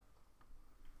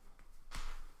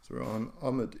So we're on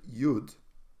Amud Yud,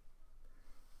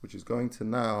 which is going to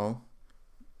now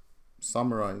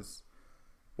summarize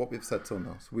what we've said till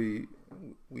now. So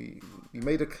we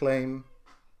made a claim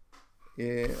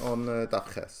on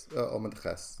Daf Ches, Amud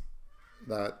Ches,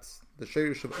 that the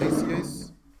Sherish of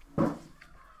ACAs,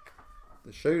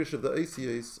 the Sherish of the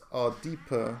ACAs are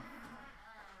deeper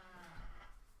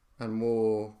and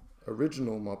more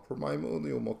original, more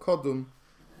primordial, more kodum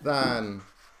than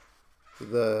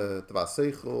the Dvar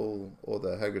Seichel or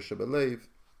the Hegesh Belev,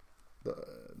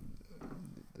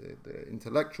 the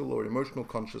intellectual or emotional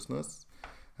consciousness,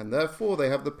 and therefore they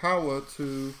have the power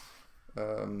to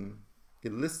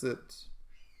elicit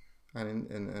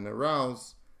and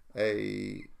arouse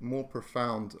a more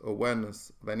profound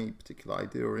awareness of any particular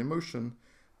idea or emotion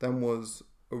than was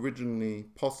originally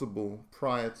possible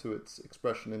prior to its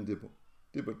expression in Dibur.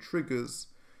 Dibur triggers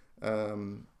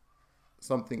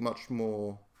something much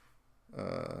more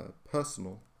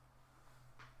personal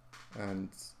and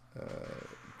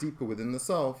deeper within the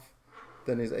self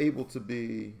than is able to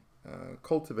be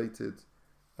cultivated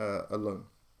alone.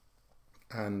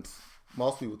 And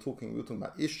whilst we were talking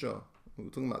about Isha, we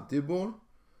were talking about Dibur,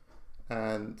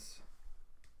 and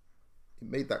he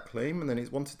made that claim, and then he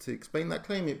wanted to explain that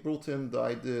claim. It brought in the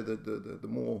idea, the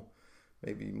more,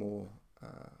 maybe more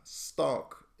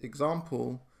stark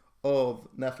example of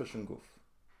Nefesh and Guf.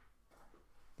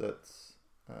 That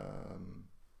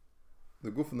the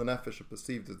Guf and the Nefesh are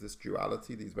perceived as this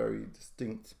duality, these very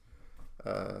distinct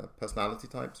personality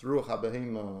types. Ruach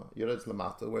HaBehema Yeretz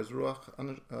Lamata, whereas Ruach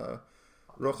HaAdam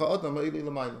Eili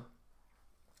Lamayla.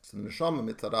 So the Neshama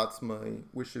Mitzad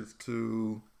wishes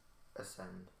to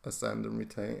ascend and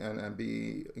retain and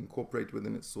be incorporated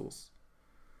within its source,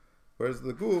 whereas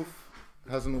the Guf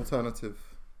has an alternative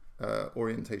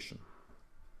orientation.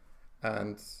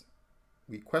 And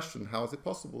we question, how is it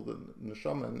possible that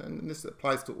Neshama, and this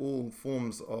applies to all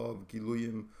forms of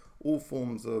Giluyim, all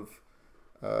forms of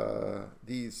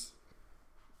these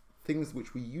things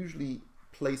which we usually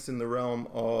place in the realm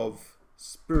of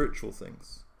spiritual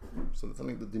things. So that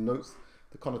something that denotes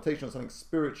the connotation of something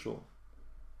spiritual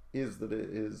is that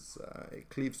it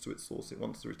cleaves to its source, it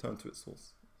wants to return to its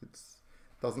source. It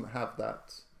doesn't have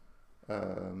that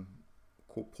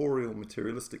corporeal,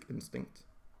 materialistic instinct.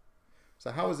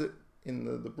 So how is it in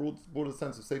the broader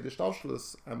sense of, say, the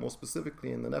Shtalshlus, and more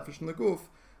specifically in the Nefesh and the Guf,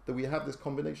 that we have this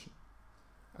combination?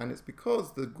 And it's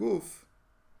because the Guf,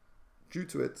 due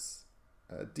to its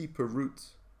deeper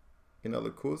root in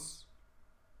Elikus,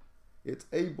 it's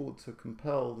able to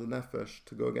compel the Nefesh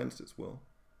to go against its will,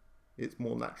 its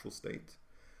more natural state,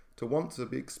 to want to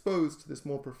be exposed to this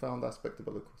more profound aspect of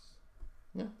Elikus.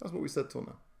 Yeah, that's what we said till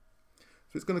now.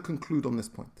 So it's going to conclude on this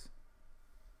point.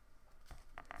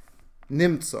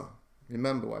 Nimtza.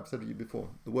 Remember what I've said to you before.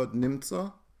 The word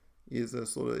nimtza is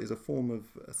a form of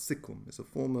a sikkum. It's a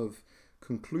form of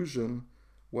conclusion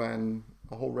when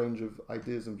a whole range of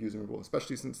ideas and views are involved.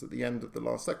 Especially since at the end of the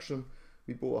last section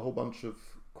we brought a whole bunch of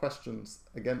questions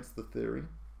against the theory,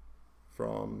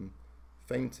 from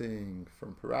fainting,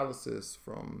 from paralysis,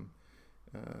 from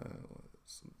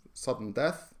sudden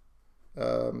death,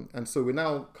 and so we're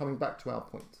now coming back to our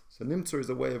point. So Nimtza is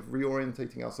a way of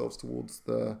reorientating ourselves towards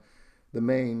the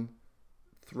main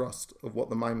thrust of what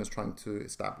the Maimon is trying to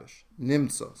establish.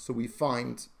 Nimtza. So we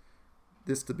find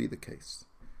this to be the case.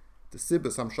 The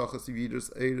Sibas Hamshachas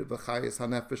Yidus Eir V'Chayis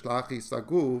HaNefesh La'achis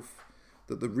Aguf,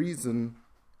 that the reason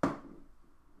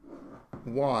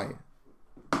why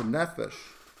the Nefesh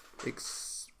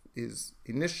is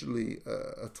initially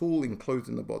a tool enclosed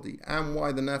in the body, and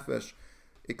why the Nefesh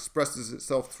expresses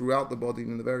itself throughout the body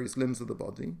and in the various limbs of the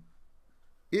body,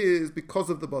 is because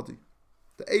of the body.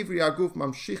 The Evri Aguf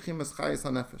Mamshichim Es Chayis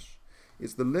HaNefesh.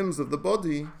 It's the limbs of the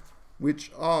body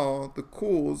which are the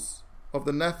cause of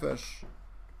the Nefesh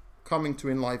coming to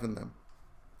enliven them.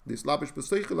 This Labish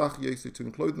B'Seichel Ach Yesu, to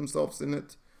enclose themselves in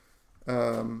it,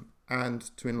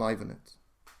 and to enliven it.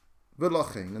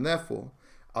 And therefore,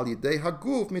 Al Yidei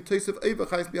Haguf Mitosev Eiva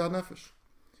Chayis B'Ha Nefesh,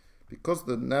 because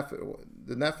the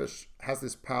nefesh has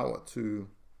this power to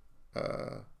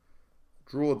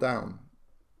draw down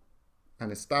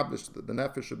and establish that the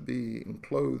nefesh should be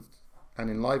enclosed and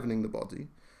enlivening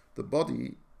the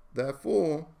body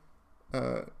therefore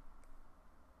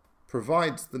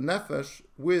provides the nefesh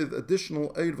with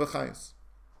additional eid v'chayis,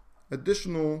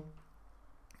 additional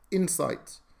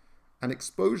insight and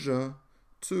exposure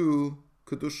to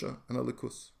kedusha and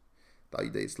alikus.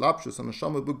 Da'ideis lapshus and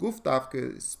neshama beguf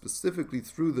davke, specifically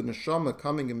through the neshama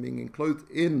coming and being enclosed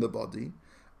in the body.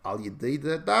 Al yedei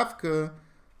davke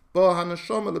ba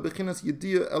haneshama lebechinas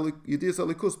yediyas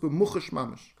alikus b'muchash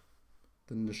mamash.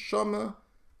 The neshama,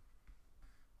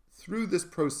 through this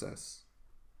process,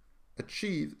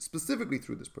 achieves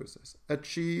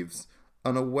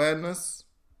an awareness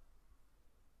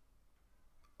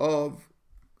of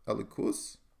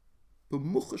Elikus,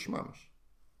 b'muchash mamash,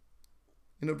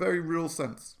 in a very real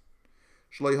sense,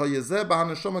 which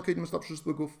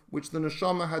the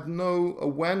neshama had no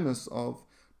awareness of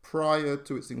prior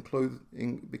to its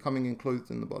becoming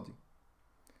enclosed in the body.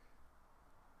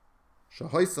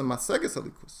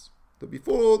 That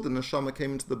before the neshama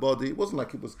came into the body, it wasn't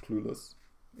like it was clueless.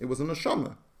 It was a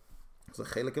neshama. It was a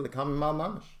chelik elikam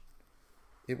mamash.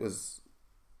 It was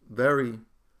very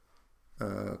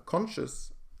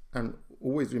conscious and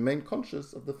always remained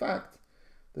conscious of the fact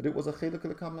that it was a chelik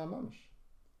elikam mamash.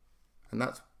 And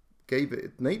that gave it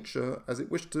its nature as it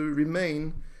wished to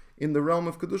remain in the realm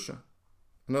of Kedusha,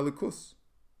 an elikus,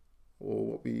 or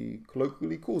what we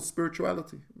colloquially call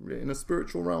spirituality, in a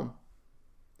spiritual realm.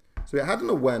 So it had an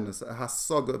awareness, a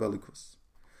hasaga of elikus.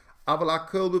 But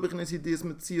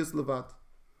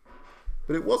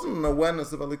it wasn't an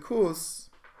awareness of elikus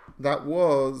that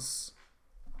was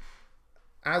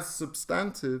as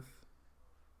substantive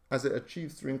as it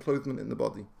achieves through enclosement in the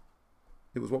body.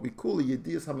 It was what we call a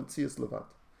yediyas hametzias levad.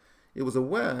 It was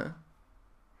aware,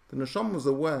 the neshama was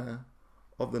aware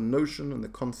of the notion and the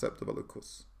concept of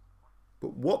elikus.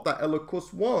 But what that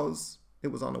elikus was, it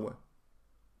was unaware.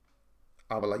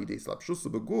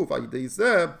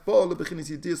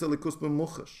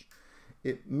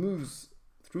 It moves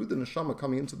through the neshama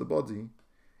coming into the body,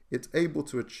 it's able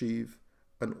to achieve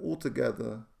an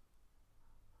altogether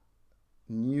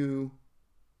new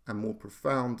and more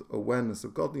profound awareness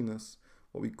of godliness,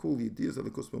 what we call the Yediyas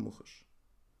Elikus B'Muchash,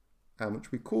 and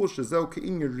which we call Shazel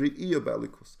Ke'inya Re'iyah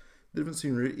B'Elikus, the difference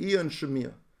between Re'iyah and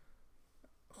Shemiyah.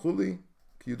 Chuli,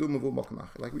 Kiyudum Mavur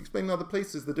Makamach. Like we explained in other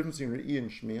places, the difference between Re'iyah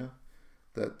and Shemiyah,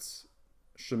 that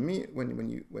Shemiyah,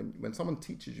 when someone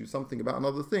teaches you something about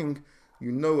another thing,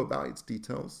 you know about its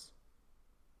details,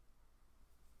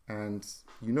 and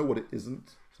you know what it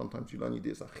isn't. Sometimes you learn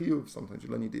Yediyas Achiyuv, sometimes you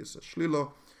learn Yediyas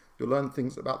Shlila. You learn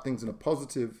things about things in a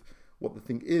positive, what the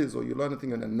thing is, or you learn a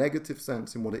thing in a negative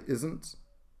sense in what it isn't.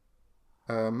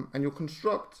 And you'll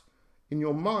construct in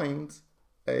your mind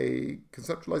a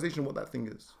conceptualization of what that thing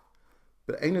is.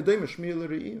 But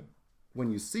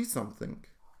when you see something,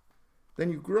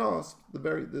 then you grasp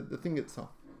the thing itself,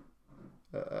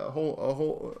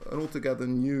 an altogether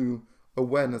new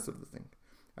awareness of the thing.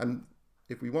 And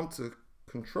if we want to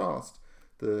contrast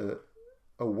the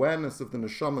awareness of the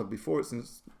neshama before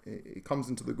it comes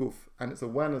into the guf, and its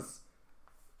awareness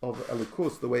of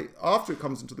elikus, the way after it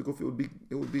comes into the guf,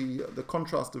 it would be the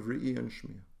contrast of Re'iyah and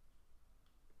Shmiyah.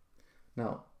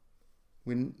 Now,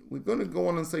 we're going to go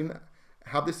on and say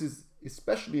how this is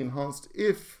especially enhanced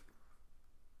if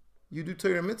you do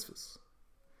Torah mitzvahs.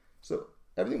 So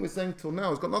everything we're saying till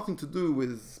now has got nothing to do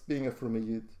with being a Fruma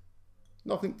Yid.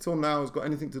 Nothing till now has got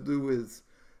anything to do with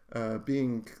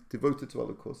being devoted to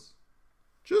elikus.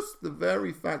 Just the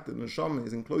very fact that neshama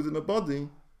is enclosed in a body,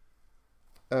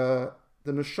 the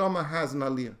neshama has an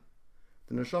aliyah.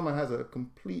 The neshama has a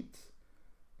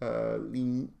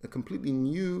completely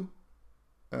new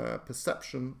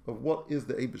perception of what is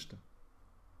the Eibishter,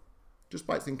 just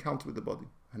by its encounter with the body.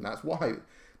 And that's why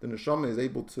the neshama is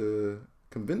able to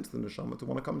convince the neshama to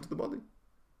want to come into the body.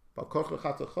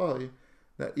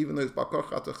 That even though it's bakar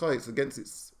chatachai, it's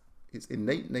against its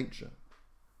innate nature.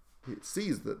 It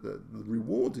sees that the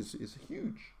reward is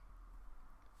huge.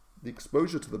 The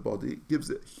exposure to the body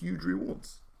gives it huge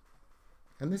rewards.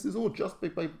 And this is all just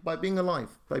by being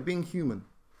alive, by being human,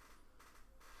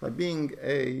 by being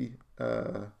a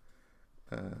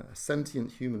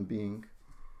sentient human being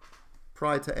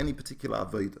prior to any particular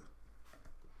avodah.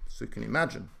 So you can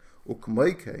imagine,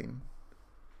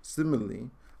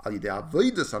 similarly, when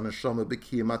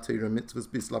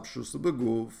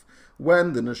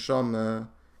the neshama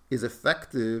is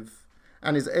effective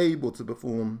and is able to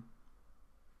perform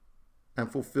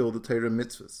and fulfill the Torah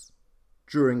mitzvahs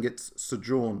during its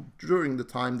sojourn, during the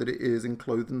time that it is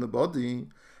enclosed in the body,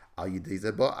 then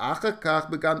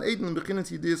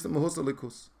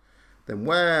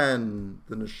when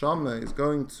the neshama is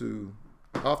going to,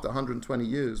 after 120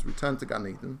 years, return to Gan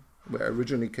Eden, where it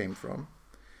originally came from,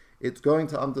 it's going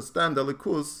to understand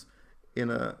elikus in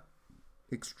an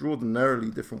extraordinarily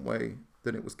different way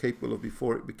than it was capable of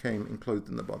before it became enclosed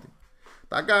in the body.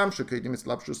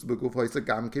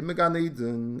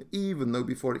 Even though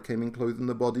before it came enclosed in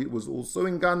the body, it was also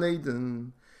in Gan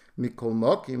Eden.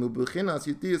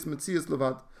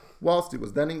 Whilst it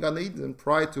was then in Gan Eden,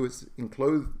 prior to its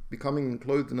becoming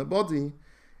enclosed in a body,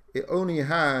 it only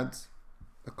had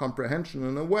a comprehension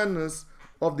and awareness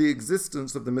of the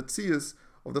existence of the Metzias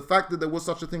of the fact that there was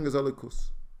such a thing as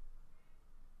Elikus.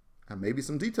 And maybe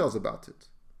some details about it.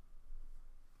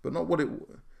 But not what it,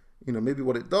 maybe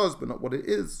what it does, but not what it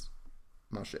is.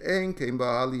 But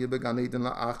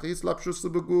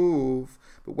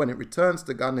when it returns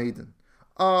to Gan Eden,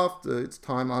 after its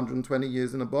time 120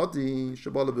 years in a body,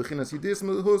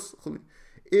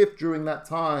 if during that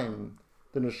time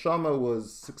the neshama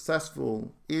was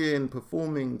successful in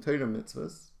performing Torah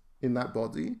mitzvahs in that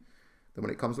body, then when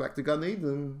it comes back to Gan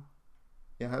Eden,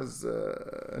 it has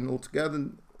an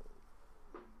altogether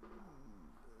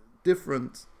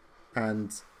different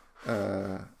and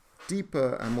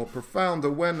deeper and more profound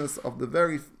awareness of the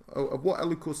of what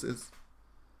Elikus is.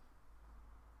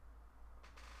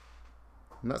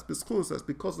 And that's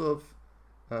because of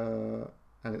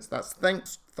that's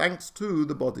thanks to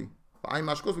the body. If you're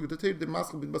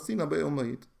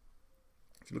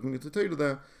looking at the Torah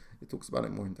there, it talks about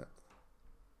it more in depth.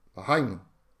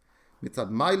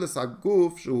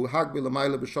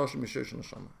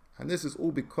 And this is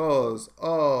all because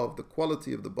of the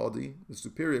quality of the body, the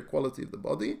superior quality of the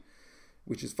body,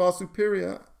 which is far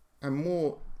superior and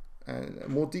more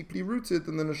deeply rooted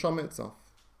than the neshama itself.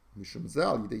 And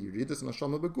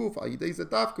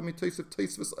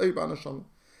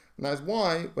that is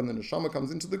why when the neshama comes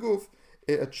into the guf,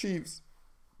 it achieves,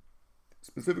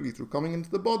 specifically through coming into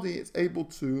the body, it's able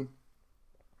to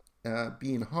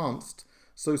be enhanced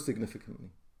so significantly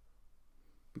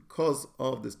because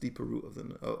of this deeper root of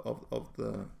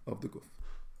the guf.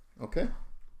 Okay,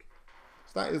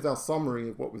 so that is our summary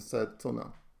of what we've said till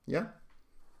now. Yeah.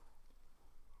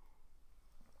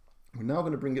 We're now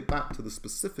going to bring it back to the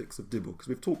specifics of dibur, because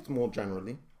we've talked more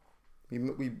generally.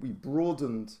 We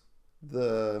broadened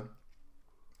the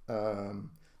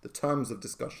terms of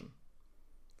discussion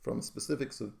from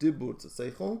specifics of dibur to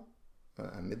seichel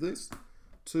and midas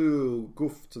to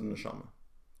guf to neshama,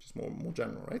 just more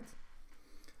general, right?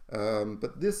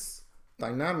 But this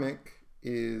dynamic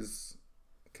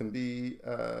can be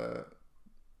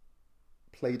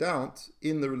played out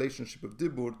in the relationship of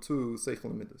dibur to seichel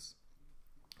and midas.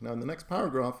 Now, in the next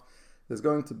paragraph, there's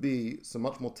going to be some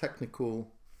much more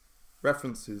technical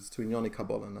references to Inyani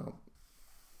Kabbalah. Now,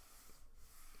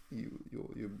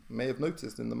 you may have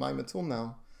noticed in the Maimon till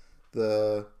now,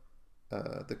 the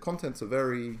contents are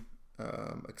very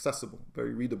accessible,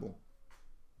 very readable,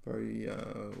 very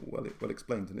well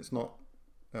explained, and it's not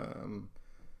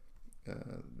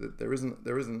there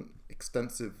isn't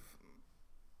extensive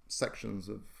sections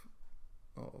of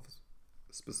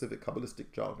specific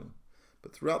Kabbalistic jargon.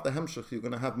 But throughout the Hemshech, you're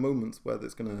going to have moments where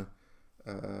it's going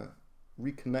to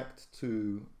reconnect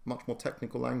to much more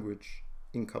technical language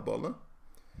in Kabbalah.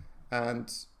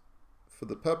 And for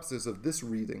the purposes of this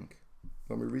reading,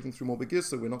 when we're reading through more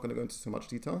Begirsa, we're not going to go into so much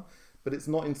detail, but it's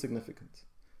not insignificant.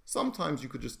 Sometimes you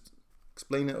could just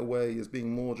explain it away as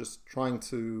being more just trying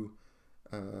to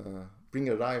bring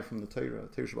a raya from the Torah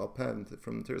Shabbal Peh,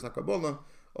 from Torah HaKabbalah,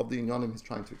 of the Inyanim he's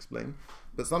trying to explain.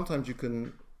 But sometimes you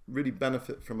can really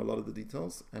benefit from a lot of the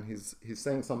details, and he's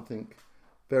saying something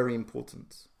very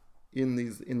important in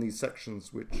these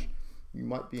sections which you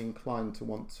might be inclined to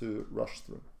want to rush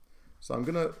through. So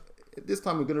this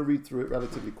time we're gonna read through it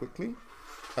relatively quickly,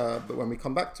 but when we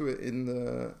come back to it in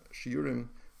the shiurim,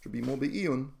 which will be more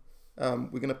be'iyun,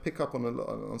 we're gonna pick up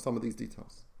on some of these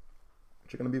details,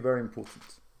 which are going to be very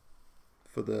important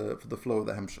for the flow of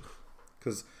the Hemshech.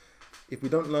 Because if we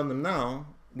don't learn them now,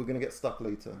 we're going to get stuck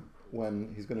later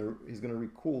when he's going to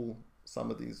recall some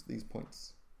of these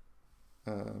points,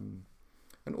 and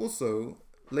also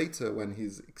later when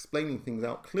he's explaining things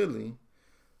out clearly,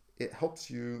 it helps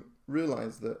you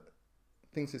realize that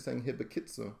things he's saying here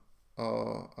b'kitzur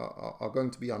are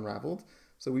going to be unraveled.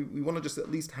 So we want to just at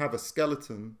least have a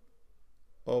skeleton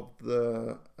of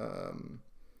the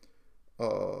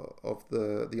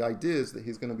ideas that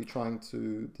he's going to be trying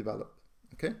to develop.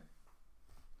 Okay.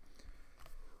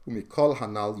 So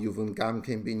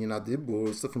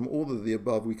from all of the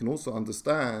above, we can also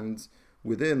understand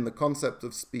within the concept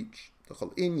of speech that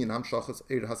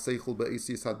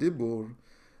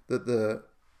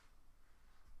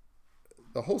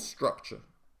the whole structure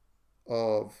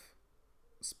of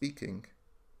speaking,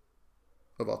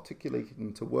 of articulating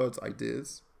into words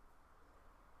ideas,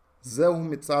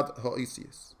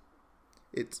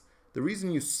 it's the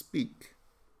reason you speak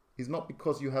is not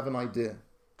because you have an idea.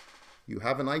 You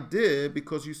have an idea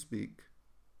because you speak.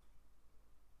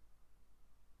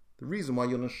 The reason why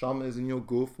your neshama is in your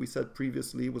guf, we said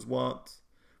previously, was what?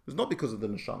 It was not because of the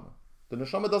neshama. The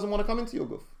neshama doesn't want to come into your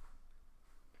guf.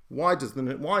 Why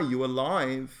are you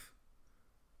alive?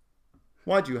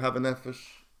 Why do you have an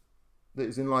nefesh that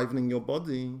is enlivening your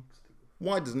body?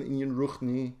 Why doesn't inyan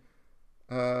ruchni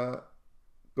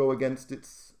go against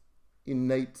its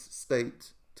innate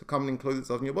state to come and enclose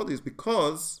itself in your body is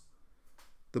because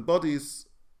the body is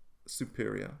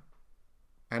superior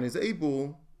and is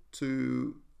able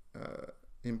to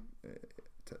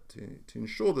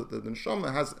ensure that the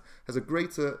neshama has a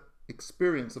greater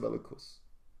experience of Elokus.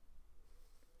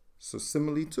 So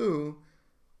similarly too,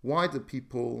 why do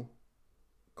people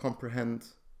comprehend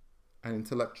and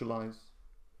intellectualize?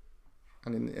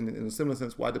 And in a similar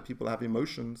sense, why do people have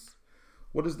emotions?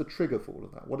 What is the trigger for all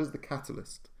of that? What is the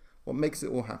catalyst? What makes it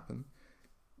all happen?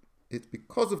 It's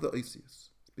because of the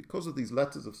Oisius. It's because of these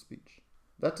letters of speech.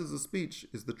 Letters of speech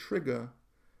is the trigger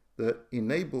that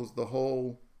enables the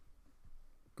whole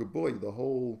the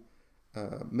whole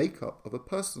makeup of a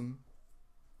person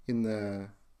in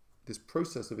this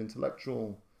process of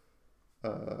intellectual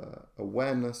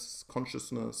awareness,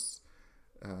 consciousness,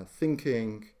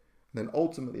 thinking, and then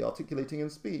ultimately articulating in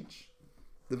speech.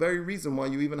 The very reason why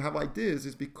you even have ideas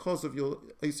is because of your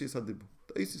Oisius HaDibur.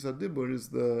 The Oisius HaDibur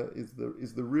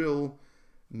is the real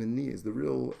mani, is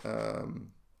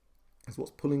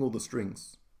what's pulling all the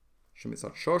strings. And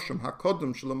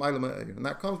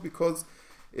that comes because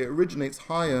it originates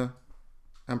higher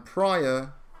and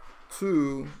prior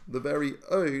to the very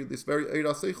this very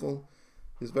aseichel,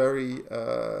 this very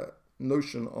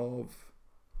notion of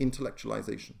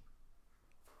intellectualization.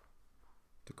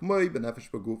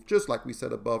 Just like we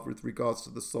said above with regards to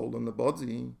the soul and the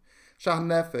body, that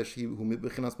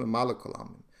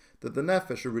the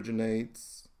nefesh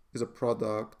originates, is a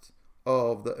product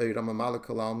of the Eira Mamalek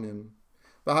Kalamim.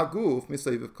 V'haguf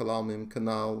miseiviv kalamim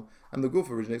kanal, and the guf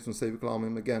originates from seiviv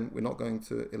kalamim. Again, we're not going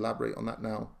to elaborate on that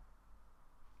now,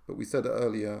 but we said it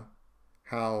earlier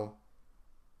how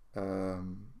the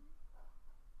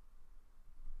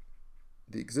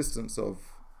existence of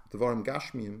Devarim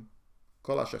Gashmim,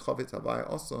 Kol Asher Chavitz Havaya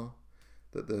also,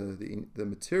 that the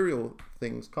material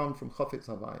things come from Chavitz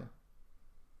Havaya,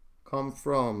 come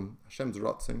from Hashem's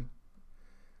Ratzin,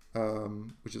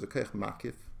 which is a Keich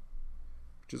Makif,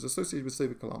 which is associated with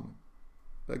Sevi Kalam.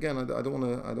 But again, I don't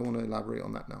want to elaborate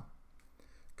on that now.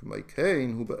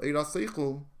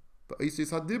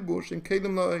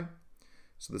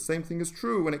 So the same thing is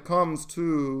true when it comes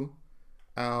to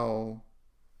our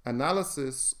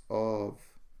analysis of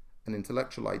an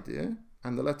intellectual idea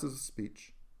and the letters of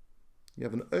speech. You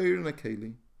have an Eir and a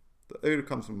Keli. The Eir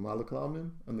comes from Malak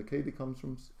Kalamim and the Keli comes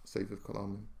from Seviv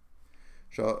Kalamim.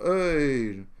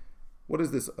 What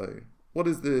is this Eir? What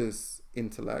is this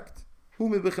intellect? It's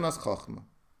from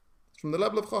the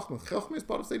level of Chachma. Chachma is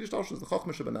part of Seder Shtalshus. The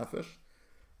Chachma Shebenefesh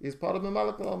is part of the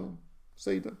Malak Kalamim.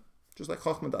 Seder. Just like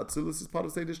Chachma the Atzilus is part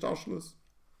of Seder Shtalshus.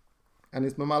 And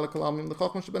it's Malak Kalamim. The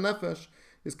Chachma Shebenefesh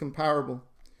is comparable.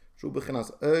 You have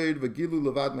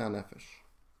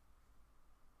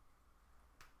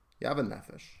a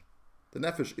nefesh. The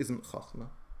nefesh isn't chachma,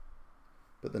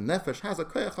 but the nefesh has a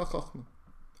koyach chachma,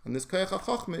 and this koyach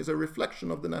chachma is a reflection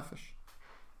of the nefesh.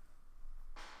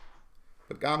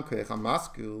 But gam koyach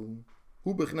maskil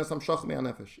hu bechinas hamshach me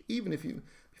nefesh. Even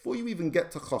before you even get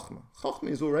to chachma, chachma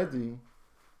is already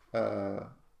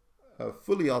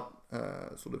fully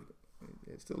sort of.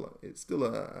 It's still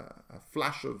a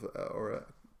flash of or a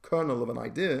kernel of an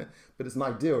idea, but it's an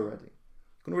idea already.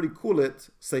 You can already call it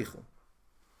seichel.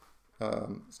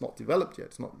 It's not developed yet.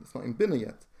 It's not in bina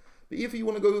yet. But if you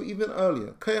want to go even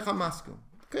earlier, koyach hamaskil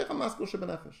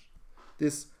shebenefesh,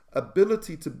 this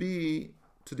ability to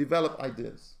develop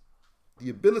ideas.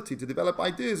 The ability to develop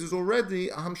ideas is already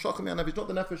a hamshach me'anefesh, not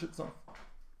the nefesh itself.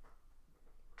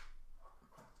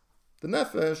 The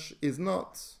nefesh is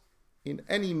not in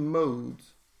any mode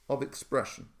of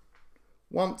expression.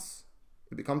 Once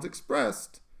it becomes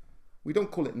expressed, we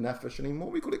don't call it nefesh anymore.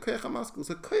 We call it koyach hamaskil.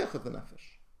 It's a koyach of the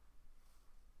nefesh.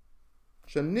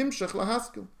 Shenimshach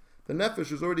lahaskil. The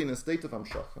nefesh is already in a state of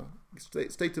hamshacha,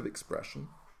 state of expression.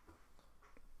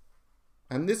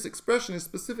 And this expression is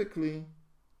specifically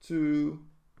to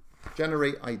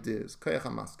generate ideas. Koyach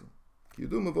hamaskil.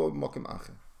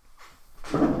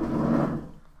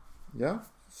 Yeah?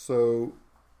 So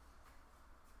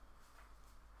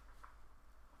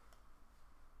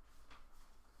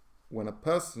when a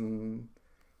person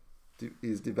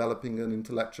is developing an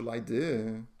intellectual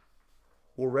idea,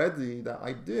 already that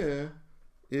idea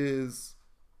is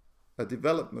a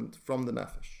development from the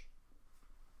nefesh.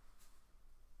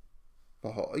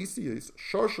 But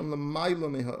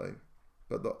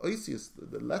the oisius,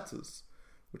 the letters,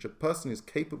 which a person is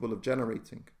capable of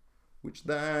generating, which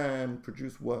then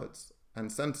produce words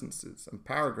and sentences and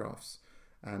paragraphs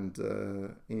and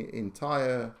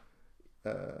entire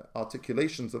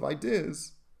articulations of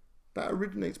ideas, that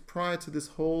originates prior to this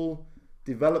whole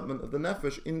development of the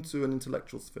nefesh into an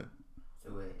intellectual sphere.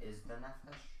 So it is the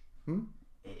nefesh?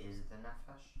 It is the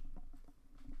nefesh?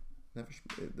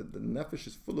 The nefesh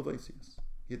is full of Asias.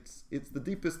 It's the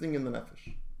deepest thing in the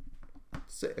nefesh.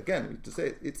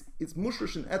 It's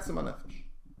mushrish in etzem nefesh.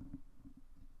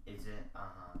 Is it?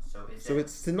 So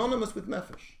it's synonymous with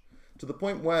nefesh, to the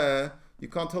point where you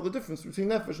can't tell the difference between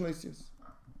nefesh and Asias.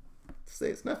 To say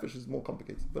it's nefesh is more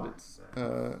complicated, but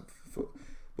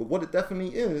but what it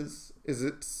definitely is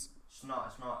it's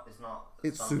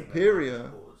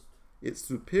superior. It's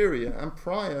superior and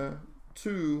prior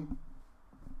to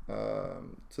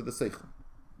the seichel.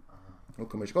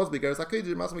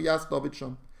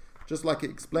 Just like it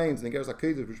explains in the Geras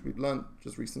HaKodesh, which we've learned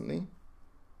just recently. In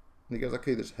the Geras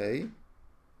HaKodesh, hey,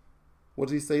 what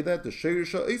does he say there? The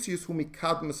Sherisha Eisius hu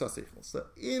mikadmes HaSeichel. So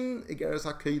in Geras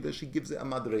HaKodesh, he gives it a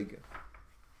madrege.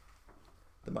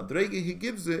 The madrege he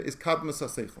gives it is kadmes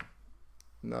HaSeichel.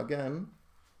 Now again,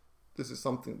 this is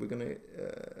something we're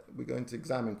going to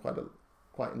examine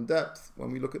quite in depth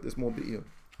when we look at this more be'ir.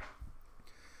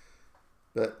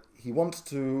 But he wants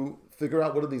to figure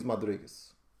out what are these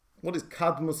madreges. What is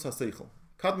kadmus haseichel?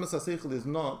 Kadmus haseichel is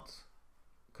not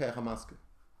koyach hamaska.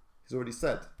 He's already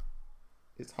said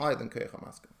it's higher than koyach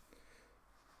hamaska.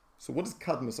 So what is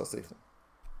kadmus haseichel?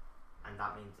 And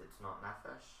that means it's not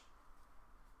nefesh?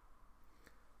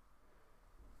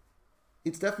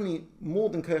 It's definitely more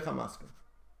than koyach hamaska.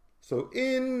 So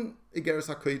in Igeres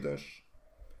HaKodesh,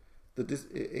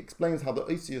 it explains how the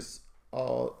Osius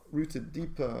are rooted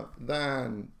deeper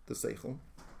than the Seichel.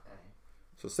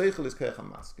 So Seichel is Koyach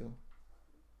HaMaskil.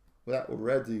 That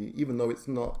already, even though it's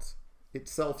not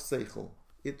itself Seichel,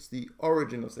 it's the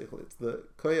origin of Seichel. It's the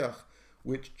Koyach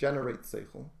which generates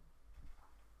Seichel.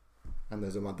 And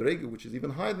there's a Madrega which is even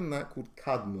higher than that called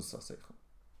Kadmus HaSeichel.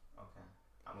 Okay.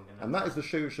 And that is the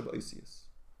Sheirish of Osius.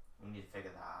 We need to figure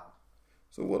that out.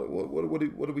 So what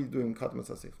are we doing in Kadmus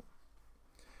HaSeichel?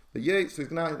 But yeah, so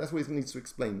now that's what he needs to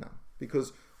explain now.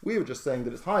 Because we were just saying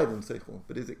that it's higher than Seichel.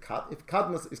 But is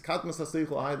Kadmus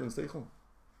HaSeichel higher than Seichel?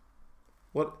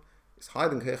 What is higher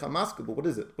than Koyach HaMaskil? But what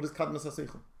is it? What is Kadmus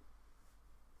HaSeichel?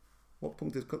 What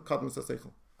point is Kadmus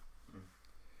HaSeichel?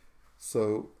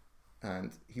 So,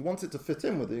 and he wants it to fit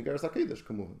in with the Igeres HaKodesh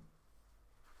Kamuhin.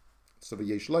 So the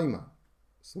Yesh Leima.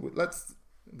 So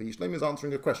the Yesh Leima is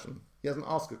answering a question. He hasn't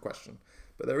asked a question.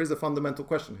 But there is a fundamental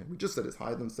question here. We just said it's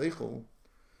higher than Seichel.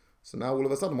 So now all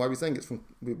of a sudden, why are we saying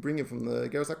we bring it from the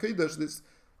Geras HaKodesh,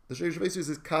 the Sheish of Eisius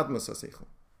is Kadmus HaSeichel.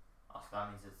 That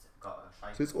means it's got a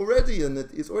shaykh. So it's already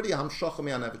a Hamshachah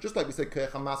Me'anefesh. Just like we say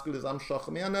Koyach HaMaskil is Hamshachah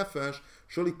Me'anefesh,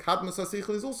 surely Kadmus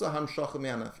HaSeichel is also Hamshachah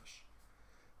Me'anefesh.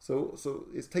 So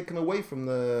it's taken away from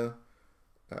the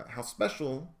how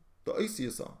special the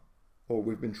Eisius are. Or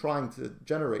we've been trying to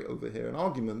generate over here an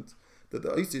argument that the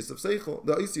Eisius of Seichel,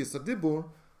 the Eisius of Dibur,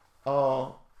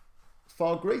 are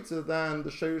far greater than the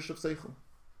Sheirish of Seichel.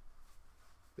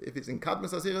 If it's in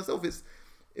Kadmus HaSeichel itself,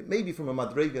 it may be from a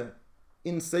Madrega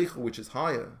in Seichel, which is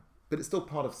higher, but it's still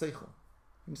part of Seichel.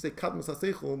 When you say Kadmus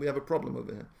HaSeichel, we have a problem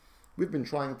over here. We've been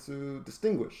trying to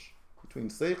distinguish between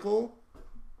Seichel,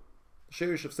 the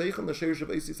Sheirish of Seichel, and the Sheirish of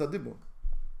Eisius HaDibur.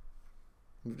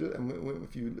 And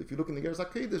if you look in the Geras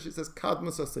HaKodesh, it says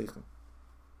Kadmus HaSeichel.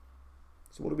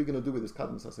 So what are we going to do with this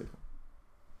Kadmus HaSeichel?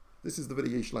 This is the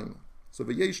V'yesh Leima. So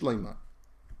V'yesh Leima.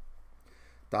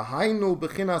 Dahainu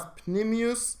b'chinas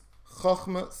pnimius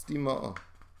chochma stima'a.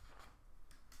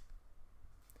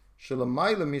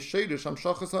 Shelamayla mishaydish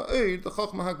hamshachas ha'eid the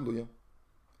chochma hagluya.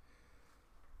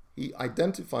 He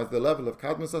identifies the level of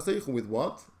Kadmus HaSeichel with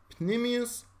what?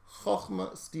 Pnimius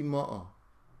chochma stima'a.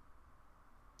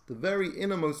 The very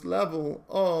innermost level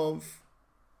of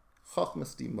chochma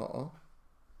stima'a.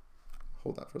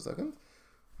 Hold that for a second.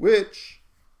 Which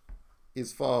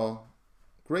is far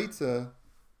greater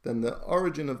than the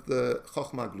origin of the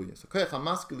Chochma Gluya. So Koyach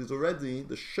HaMaskil is already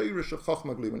the Sheirish of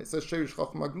Chochma Gluya. When it says Sheirish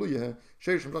Chochma Gluya,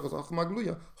 Sheirish of Chochma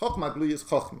Gluya is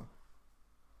Chochma.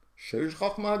 Sheirish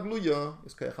Chochma Gluya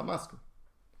is Koyach HaMaskil.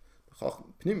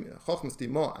 Chochma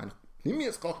Stima and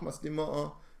Pnimius Chochma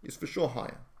Stima is for sure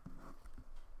higher.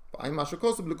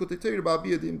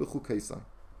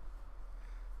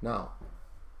 Now,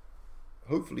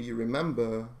 hopefully you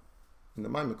remember in the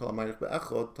Maimon called Ma'arich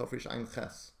Be'echad, Tafrish Ein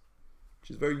Ches,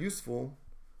 which is very useful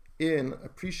in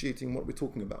appreciating what we're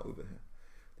talking about over here.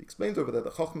 It explains over there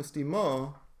that Chochma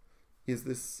Stima is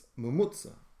this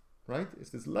mumutza, right? It's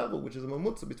this level which is a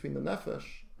mumutza between the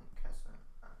nefesh,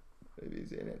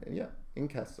 in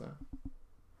Kesser.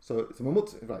 So it's a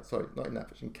mumutza, right? Sorry, not in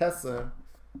nefesh, in Kesser,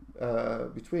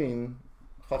 between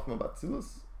Chochma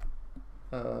Batzilus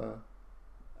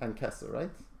and Kesser,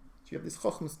 right? So you have this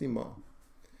Chochma Stima.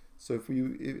 So if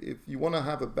you want to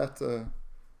have a better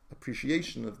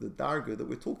appreciation of the darga that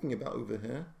we're talking about over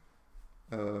here,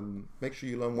 make sure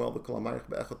you learn well the Kol HaMarich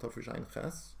Be'echad Tafresh Ayin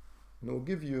Ches, and it will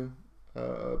give you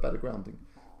a better grounding.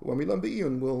 But when we learn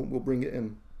Be'iyun, we'll bring it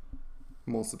in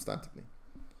more substantively.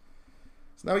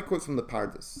 So now he quotes from the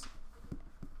Pardes.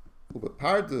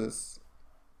 Ubepardes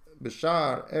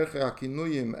B'shar Erche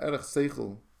HaKinuyim Erech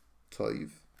Seichel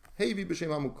Toiv Hevi B'shem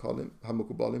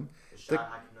HaMukubalim Shar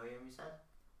HaKinuyim, you said?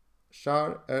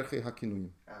 Shar Erche HaKinuyim.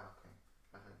 Okay.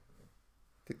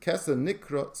 The Kesa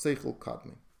Nikra Seichel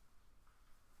Kadmi.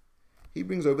 He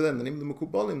brings over then the name of the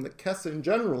Mukubalim that Kesa in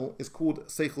general is called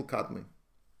Seichel Kadmi,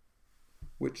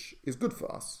 which is good for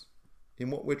us in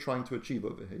what we're trying to achieve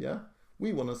over here, yeah?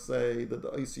 We want to say that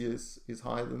the Isis is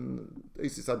higher than the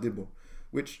Isis Adibur,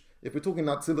 which, if we're talking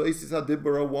Atzilus, Isis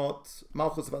Adibur are what?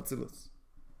 Malchus of Atzilus.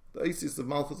 The Isis of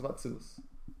Malchus of Atzilus,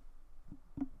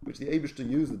 which the Eibishter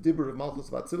used, the Dibur of Malchus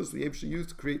of Atzilus, the Eibishter used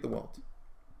to create the world.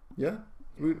 Yeah?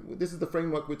 This is the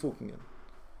framework we're talking in.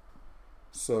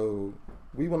 So,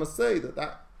 we want to say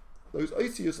that those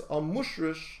Isis are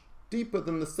mushrish deeper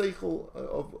than the Seichel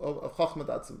of Chachmat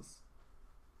Atzilus.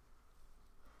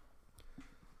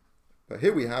 But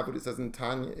here we have what it says in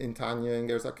Tanya, in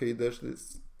Geras HaKodesh,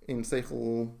 it's in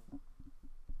Seichel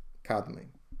Kadmi,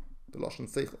 the Lashon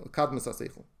Seichel, Kadmis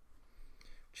HaSeichel,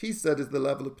 which he said is the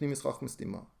level of Pnimis Chachmas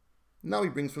Dima. Now he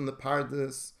brings from the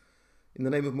Pardes, in the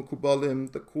name of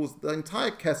Mukubalim, that calls the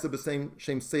entire Kesser the same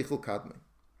Seichel Kadmi.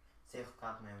 Seichel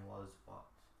Kadmi was what?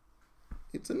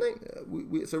 It's a name,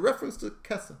 it's a reference to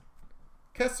Kesser.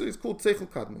 Kesser is called Seichel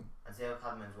Kadmi. And Seichel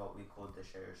Kadmi is what we call the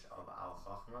Shirish of Al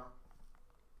Chachma?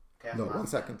 No, 1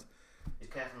 second. Is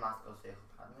Kefir Maskell Seichel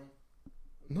Kadmi?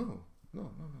 No.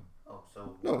 Oh,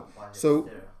 so No. why is So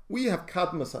it we have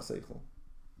Kadmas HaSeichel.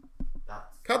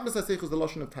 That's Kadmas HaSeichel is the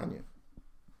Lashon of Tanya.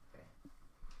 okay.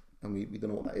 And we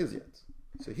don't know what that is yet.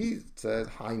 So he says,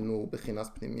 Hainu Bechinas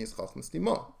Pnimis Chachmas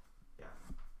Dima. Yeah.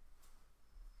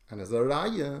 And as a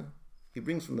raya, he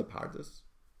brings from the Pardes.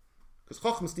 Because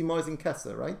Chachmas Dima is in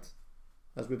Kesser, right?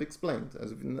 As we've explained.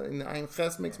 As in the Ayin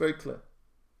Ches makes very clear.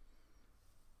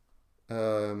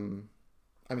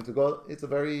 To God, it's a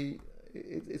very,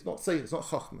 it's not safe, it's not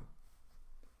chachma.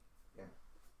 Yeah.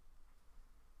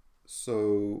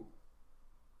 So,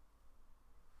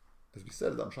 as we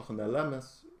said, Am Shachan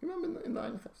Lemes, remember in the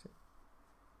Ayin Ches.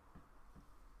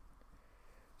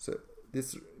 So,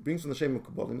 this brings from the Shem of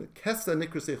Kabbalah, Kesa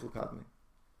Nikra Seichel Kadmi.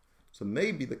 So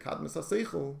maybe the Kadmis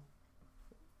HaSeichel,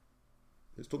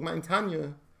 it's talking about in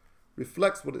Tanya,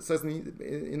 reflects what it says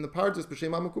in the Pardes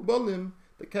B'Shem HaMukubalim,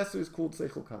 the Kesser is called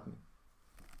Seichel Kadmi.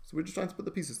 So we're just trying to put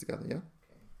the pieces together, yeah?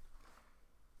 Okay.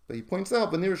 But he points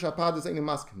out, V'nirish HaPardes ain't a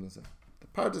maskim. The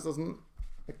Pardes doesn't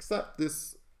accept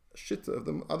this shitta of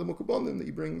the other Mukubalim that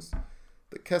he brings,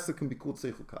 that Kesser can be called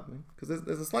Seichel Kadmi. Because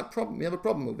there's a slight problem, we have a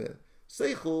problem over here.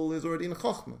 Seichel is already in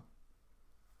Chochmah.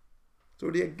 It's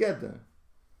already a Geder.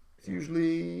 It's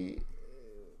usually,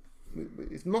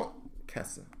 it's not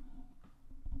Kesser.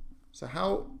 So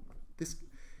how this,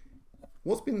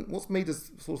 what's made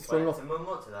us sort of thrown off?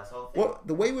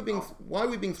 Why are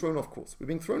we being thrown off course? We're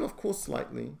being thrown off course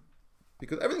slightly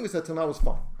because everything we said till now was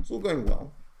fine. It's all going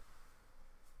well.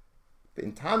 But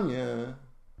in Tanya,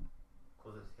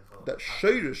 that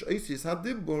Sheirish Eisis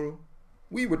Hadibur,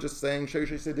 we were just saying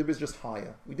Sheirish Eisis Hadibur is just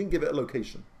higher. We didn't give it a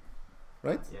location,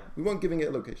 right? Yeah. We weren't giving it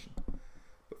a location.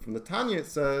 But from the Tanya it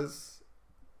says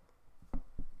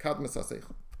Kadmas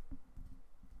HaSeichel,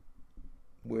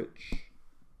 which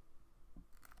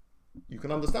you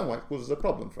can understand why it causes a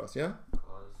problem for us, yeah?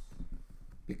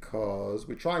 Because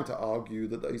we're trying to argue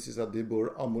that the Eisis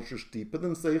HaDibur are mushrish deeper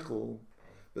than Seichel.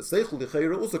 But Seichel, the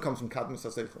Chayra, also comes from Kadmas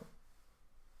HaSeichel.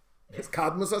 It's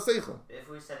Kadmas HaSeichel. If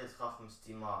we said it's Chacham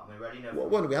Stima, we already know...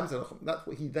 Well, we haven't said Chacham. That's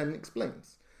what he then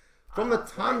explains. From the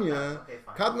Tanya,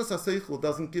 Kadmas HaSeichel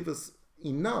doesn't give us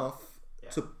enough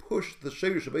to push the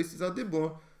Sheirish of Eisis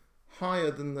HaDibur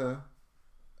higher than the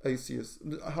Eisis,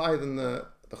 higher than the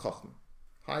Chacham,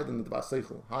 higher than the Dvar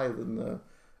Seichel, higher than the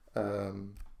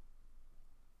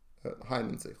higher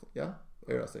than Seichel, yeah?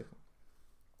 Era Seichel.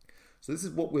 So this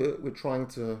is what we're trying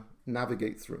to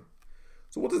navigate through.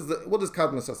 So what does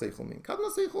Kadmas HaSeichel mean?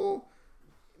 Kadmas HaSeichel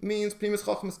means Primus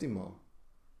Chachmas Dima,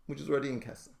 which is already in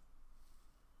Kesser.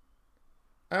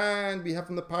 And we have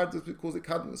from the Pardes, we call it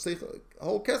Kadmas Seichel,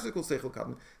 whole Kesser called Seichel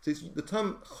Kadmas. So it's the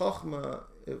term Chachmas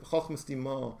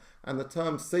Dima and the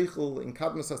term Seichel in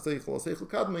Kadmas HaSeichel or Seichel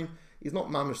Kadmi is not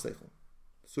Mamish Seichel.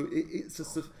 So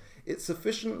it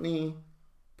sufficiently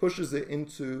pushes it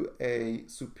into a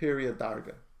superior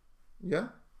darga. Yeah?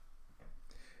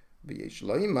 And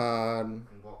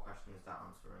what question is that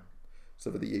answering?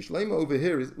 So for the Yesh Lema over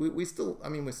here is we're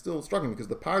still struggling because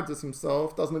the Pardes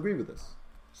himself doesn't agree with this.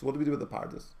 So what do we do with the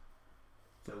Pardes?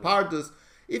 The Pardes,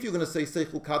 if you're going to say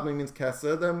Seichel Kadmon means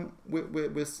Keser, then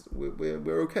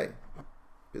we're okay.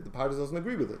 But the Pardes doesn't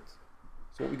agree with it.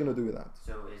 So what are we going to do with that?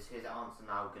 So is his answer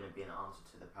now going to be an answer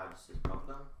to the Pardes'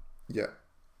 problem? Yeah.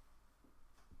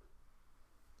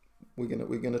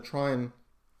 We're gonna try and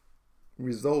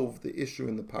resolve the issue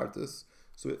in the Pardes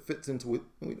so it fits into it.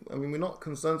 We're not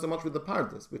concerned so much with the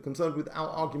Pardes. We're concerned with our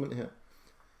argument here.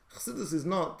 Chassidus is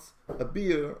not a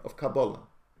beer of Kabbalah.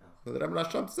 No. The Rebbe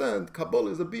Rashab said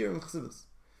Kabbalah is a beer in Chassidus.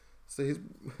 So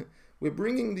we're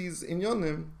bringing these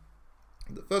inyanim.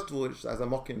 First of all, as a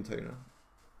mokim Torah.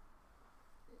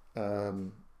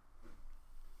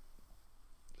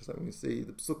 Just like when we see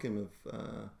the psukim of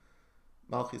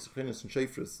Malchus, Chinis, and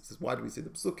Shefris, it says, why do we say the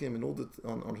psukim in order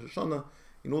on Hashanah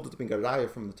in order to bring a raya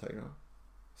from the Torah?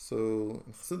 So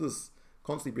Chassidus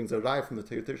constantly brings a raya from the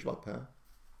Torah Shebal Peh,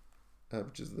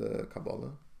 which is the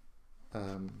Kabbalah,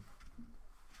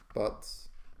 but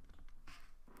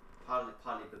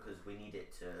partly because we need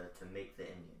it to make the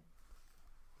Indian.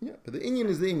 Yeah, but the Indian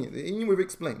is the Indian. The Indian we've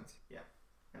explained. Yeah,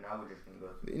 and now we're just going to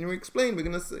go. The Indian we explained. We're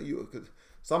going to say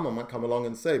someone might come along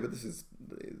and say, but this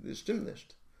stimmt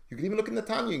nicht. You can even look in the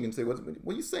Tanya and say, what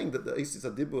are you saying that the Isis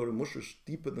Adibur and Mushash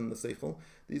deeper than the Seichel?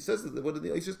 It says that what did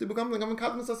the Isis Adibur come from?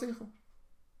 Kadmas Seichel.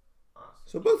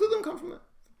 So both of them come from it.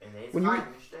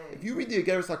 If you read the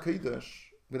Ageres HaKodesh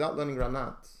without learning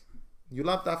Ranat, your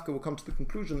Lav Dafka will come to the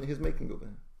conclusion that he's making over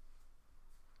here.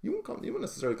 You won't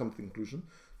necessarily come to the conclusion.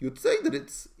 You'd say that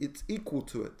it's equal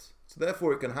to it, so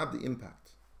therefore it can have the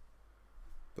impact.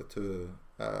 But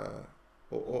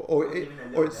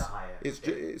it's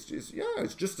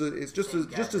just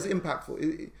as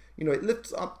impactful. It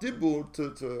lifts up Dibur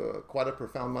to quite a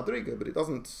profound madriga, but it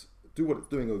doesn't do what it's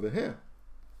doing over here.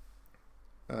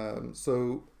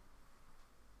 So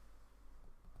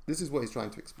this is what he's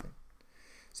trying to explain.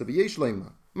 So v'yesh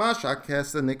leima masha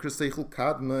kesa nikra seichel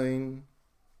kadmon.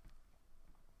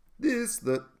 This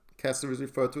that Keser is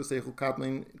referred to as Seichel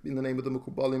Kadmon in the name of the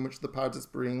Mukubalim, which the Pardes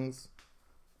brings.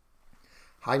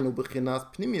 Hainu b'chinas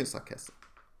pnimius haKeser,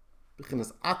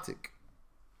 b'chinas Atik.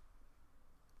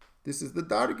 This is the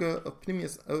darga of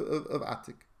pnimius of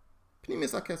Atik,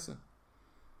 pnimius haKeser.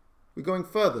 We're going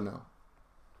further now.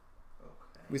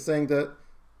 Okay. We're saying that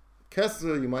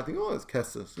Keser, you might think, oh, it's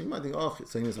Keser. So you might think, oh,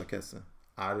 it's pnimius haKeser,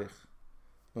 Arich.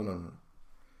 No.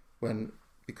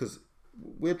 Because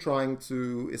we're trying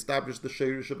to establish the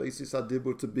Sheirish of Isis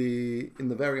Adibur to be in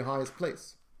the very highest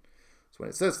place. So when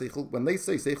it says when they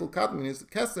say Seichel Kadmon is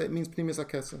Keser, it means Pnimis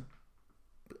HaKeser.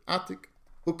 Atik,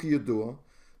 Uki Yudua,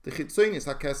 the Chitzonis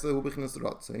HaKeser hu b'chinas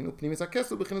Ratzain, u Pnimis HaKeser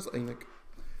hu b'chinas Einik.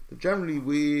 Generally,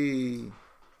 we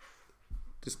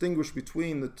distinguish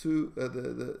between the two.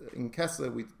 In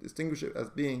Keser, we distinguish it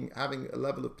as having a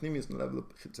level of Pnimis and a level of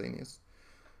Chitzonis,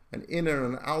 an inner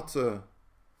and outer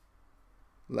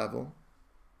level.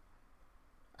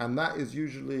 And that is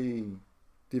usually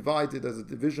divided as a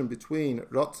division between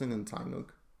Rotzin and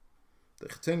Tainug. The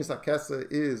Chitzonis HaKeser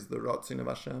is the Rotzin of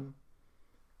Hashem,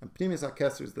 and Pnimis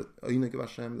HaKeser is the Einik of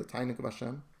Hashem, the Tainug of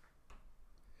Hashem.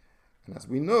 And as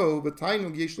we know, the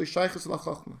Tainug yeshli shaychus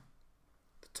la'chochma.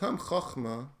 The term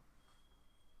Chochma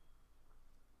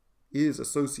is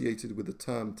associated with the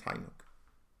term Tainug.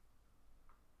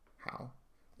 How?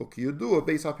 Uki Yudua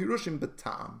beis hapirushim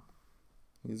b'ta'am.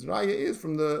 His raya is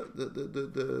from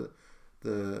the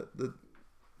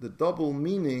double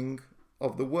meaning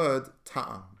of the word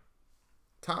ta'am.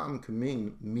 Ta'am can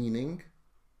mean meaning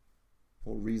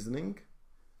or reasoning,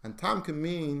 and ta'am can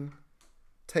mean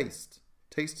taste.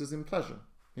 Taste is in pleasure,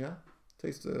 yeah.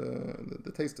 Taste,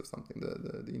 the taste of something,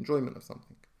 the enjoyment of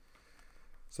something.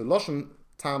 So lashon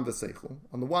ta'am v'seichel.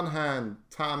 On the one hand,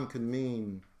 ta'am can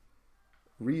mean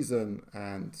reason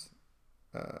and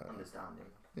understanding.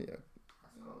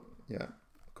 Yeah.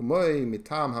 Kumoi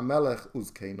mitam hamelech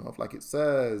uzkeinov, like it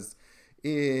says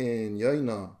in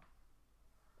Yonah,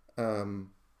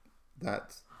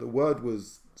 that the word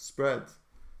was spread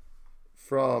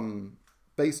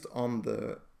based on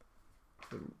the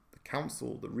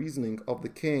counsel, the reasoning of the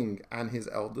king and his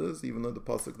elders, even though the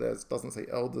pasuk there doesn't say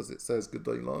elders, it says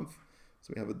Gedolov.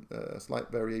 So we have a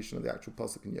slight variation of the actual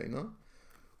pasuk in Yonah.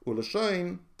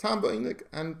 Ulashain tam ba'einik,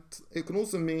 and it can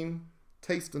also mean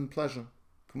taste and pleasure.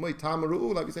 Like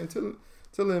we're saying,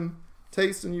 tell him,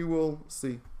 taste and you will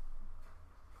see.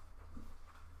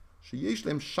 So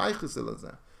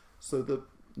the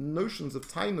notions of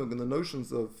Tainug and the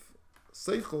notions of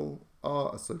Seichel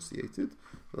are associated.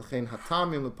 That's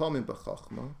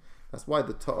why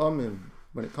the Ta'amim,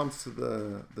 when it comes to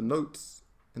the notes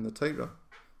in the Torah,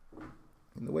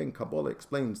 in the way in Kabbalah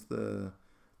explains the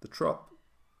trop,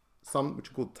 some which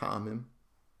are called ta'amim,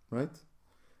 right?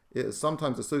 It is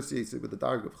sometimes associated with the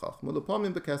darg of chachma,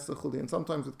 l'pamim bekesa chuli, and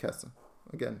sometimes with kesa.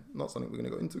 Again, not something we're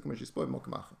going to go into.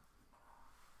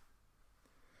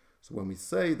 So when we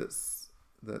say that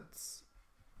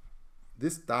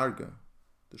this darga,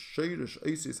 the sheirish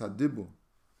eisis hadibu,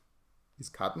 is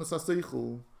kadmas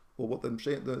haseichel, or what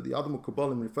the other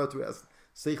Mukabbalim refer to it as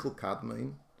seichel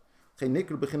kadmein,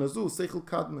 chenikr b'chinazu seichel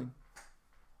kadmein,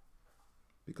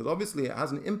 because obviously it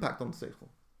has an impact on seichel,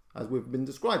 as we've been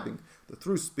describing, that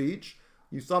through speech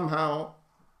you somehow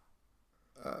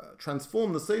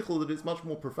transform the seichel, that it's much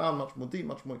more profound, much more deep,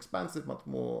 much more expansive, much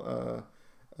more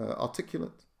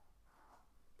articulate.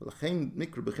 So the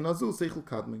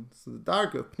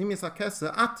darga of pnimis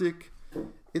hakesa atik,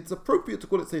 it's appropriate to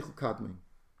call it seichel kadmein,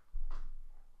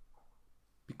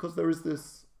 because there is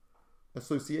this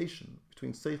association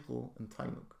between seichel and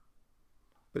tainug.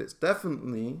 But it's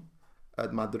definitely a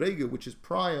madrega which is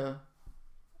prior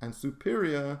and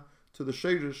superior to the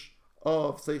sheirish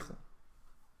of seichel.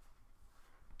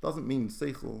 Doesn't mean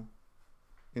seichel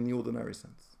in the ordinary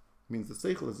sense. It means the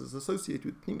seichel is associated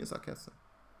with pnimis hakesa.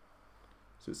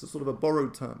 So it's a sort of a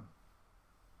borrowed term.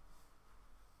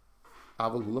 So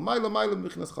it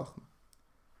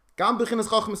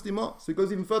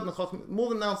goes even further than Chachma, more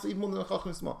than now, even more than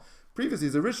Chachma Sma. Previously,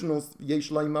 his original Yesh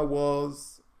Laima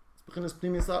was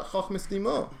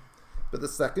but the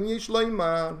second Yesh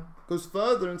Laima goes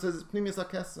further and says it's Pnimis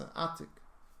HaKesa, Atik.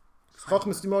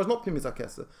 Chachma Stima is not Pnimis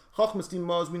HaKesa. Chachma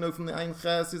Stima, as we know from the Ein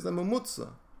Ches, is a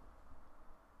Mamutza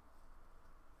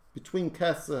between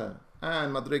Kesa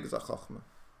and Madregas HaChachma.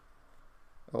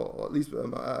 Or at least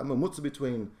a Mamutza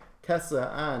between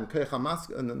Kesa and Keich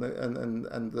HaMask and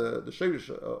the Sheirish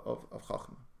of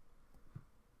Chachma.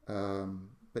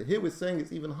 But here we're saying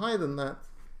it's even higher than that.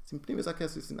 It's in Pnimis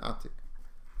HaKesa, it's in Atik.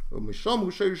 And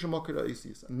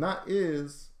that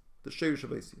is the Sheirish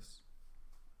of Asius.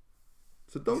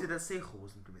 So don't... Is it that Seichel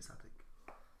was in Pnimis Atik?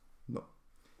 No.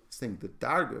 It's saying the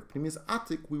Darga of Pnimis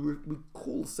Atik we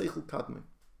call Seichel Kadmei.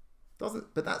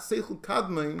 But that Seichel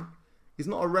Kadmei is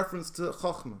not a reference to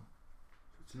Chachma.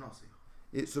 It's not Seichel.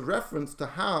 It's a reference to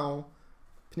how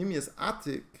Pnimius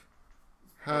Atik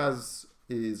has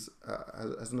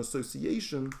an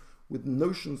association with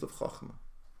notions of Chachma.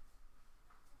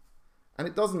 And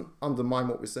it doesn't undermine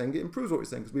what we're saying, it improves what we're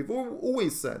saying, because we've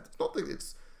always said, it's not that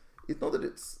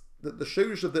the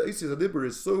Sheirish of the Eisius Adibur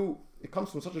is so, it comes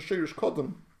from such a Sheirish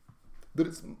Kodem, that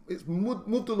it's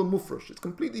mudul and mufresh, it's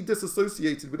completely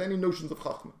disassociated with any notions of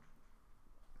Chachma.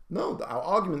 No, our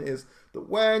argument is that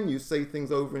when you say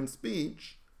things over in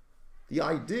speech, the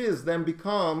ideas then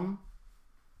become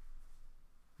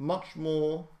much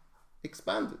more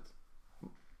expanded,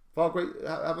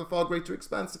 have a far greater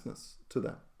expansiveness to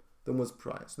them than was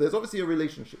prior. So there's obviously a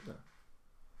relationship there.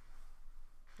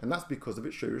 And that's because of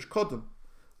its Sheirish Kodem.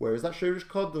 Whereas that Sheirish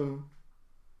Kodem,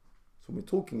 so when we're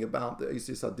talking about the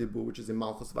Eisius Adibur, which is in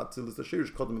Malchus Vatzilus, the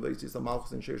Sheirish Kodem of Eisius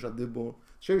Malchus in Sheirish Adibur,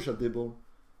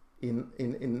 in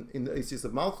the Eisius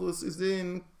of Malchus is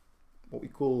in what we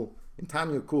call, in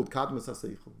Tanya called Kadmas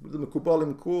HaSeichel, the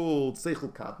Mekubalim called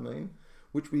Seichel Kadmein,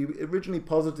 which we originally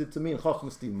posited to mean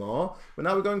Chachmas Dimah, but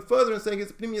now we're going further and saying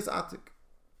it's Pnimius Atik.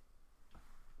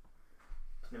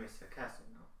 Pnimis HaKesa,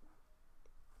 no?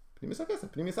 Pnimius HaKesa,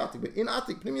 Pnimius Atik, but in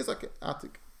Atik, Pnimius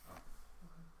Atik.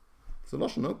 So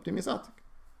Rosh, no, Pnimius Atik.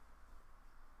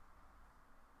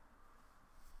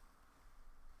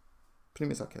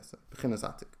 Pnimius HaKesa, Bechinas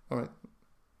Atik. All right.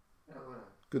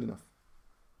 Good enough.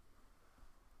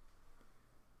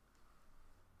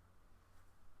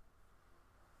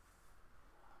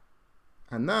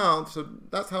 And now, so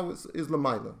that's how it is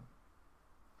Lamaila.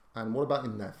 And what about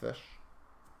in Nefesh?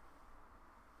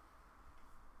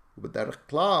 Ubederech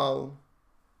Klal,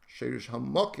 Sheirish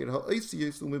HaMokir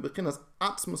HaOisiyus Umebechinas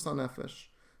Atzmus HaNefesh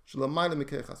Shalamaila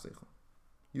Mikeich HaSeichel.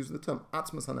 Using the term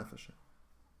Atzmus HaNefesh.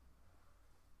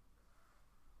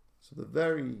 So the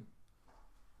very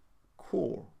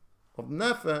core of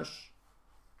Nefesh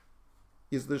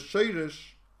is the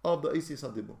Sheirish of the Eisius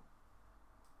Adibur.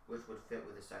 Which would fit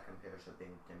with the second parish of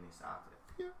being Pnimis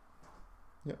Atik.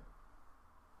 Yeah.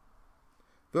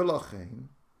 V'lachein,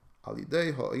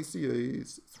 alidei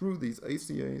ha'asiyos, through these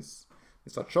asiyos,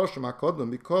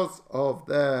 mitzat because of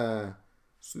their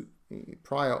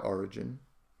prior origin,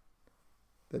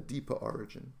 their deeper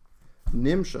origin,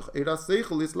 nimshach eira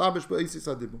seichel is labish ba'eisius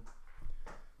adibur.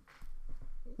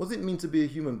 What does it mean to be a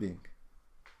human being?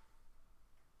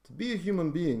 To be a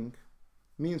human being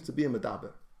means to be a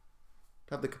medaber,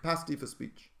 to have the capacity for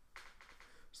speech.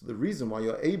 So the reason why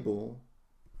you're able,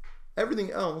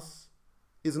 everything else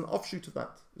is an offshoot of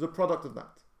that, is a product of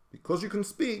that. Because you can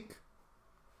speak,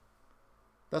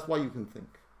 that's why you can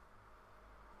think.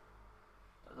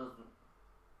 That doesn't.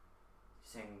 You're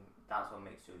saying that's what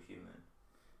makes you a human.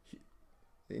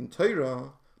 In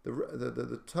Torah,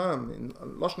 the term in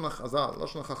Lashon Chazal,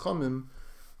 Lashon Chachamim,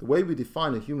 the way we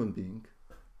define a human being,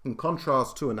 in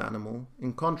contrast to an animal,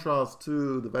 in contrast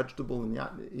to the vegetable in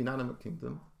the inanimate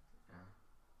kingdom,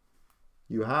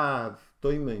 you have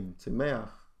Doimim, Tzimeach,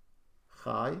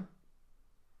 Chai,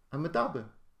 and Medaber.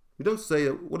 We don't say,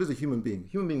 what is a human being? A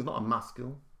human being is not a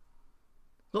masculine.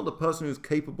 It's not the person who's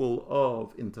capable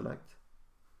of intellect.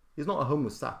 He's not a homo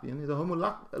sapien, he's a homo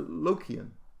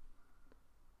lokian.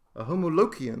 A homo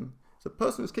lokian is a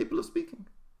person who's capable of speaking.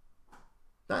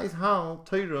 That is how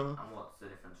Torah... And what's the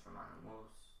difference from animals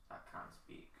that can't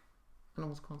speak?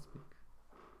 Animals can't speak.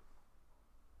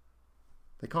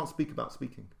 They can't speak about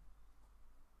speaking.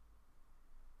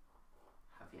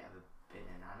 Have you ever been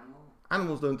an animal?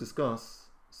 Animals don't discuss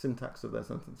syntax of their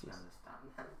sentences. Do you understand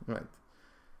that? Right.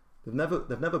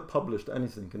 They've never published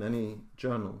anything in any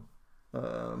journal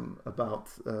about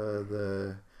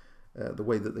the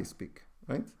way that they speak.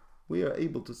 Right? We are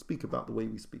able to speak about the way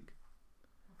we speak.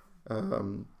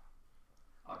 I'll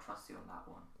trust you on that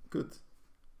one. Good.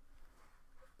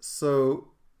 So,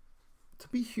 to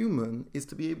be human is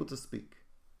to be able to speak.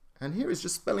 And here is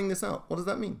just spelling this out. What does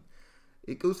that mean?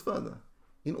 It goes further.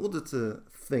 In order to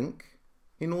think,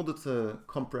 in order to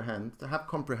comprehend, to have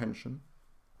comprehension,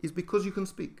 is because you can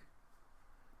speak.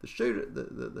 If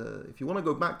you want to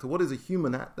go back to what is a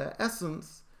human at their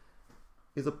essence,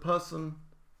 is a person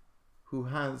who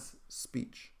has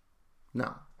speech.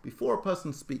 Now, before a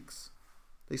person speaks,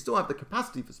 they still have the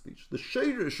capacity for speech. The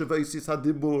sheirish of Osis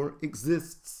HaDibur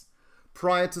exists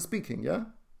prior to speaking, yeah?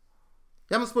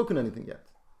 You haven't spoken anything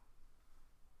yet.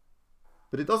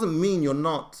 But it doesn't mean you're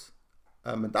not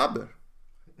a medaber.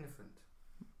 Infant.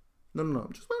 No.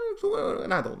 Just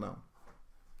an adult now.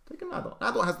 Take an adult. An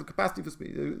adult has the capacity for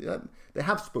speech. They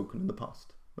have spoken in the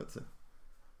past, let's say.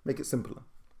 Make it simpler.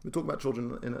 We'll talk about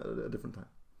children in a different time.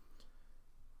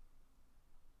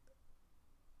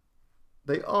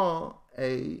 They are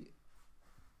a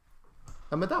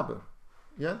medaber.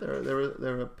 Yeah,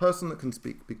 they're a person that can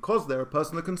speak. Because they're a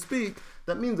person that can speak,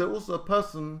 that means they're also a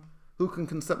person who can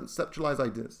conceptualize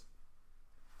ideas.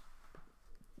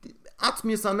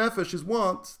 Atmius HaNefesh is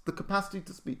what? The capacity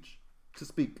to speak.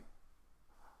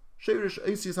 Sheirish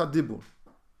Osis HaDibur.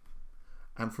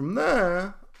 And from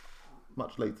there,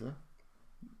 much later,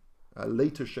 a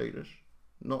later Sheirish,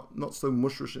 not so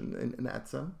mushrish in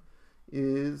Etzem,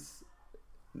 is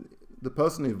the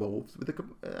person evolves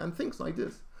and thinks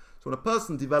ideas. So when a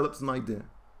person develops an idea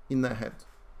in their head,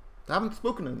 they haven't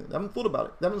spoken anything, they haven't thought about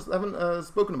it, they haven't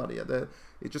spoken about it yet.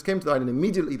 It just came to that, and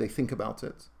immediately they think about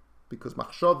it. Because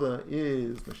machshava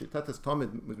is, Meshitetes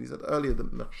Tamid, as we said earlier,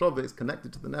 that machshava is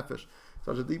connected to the nefesh in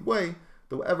such a deep way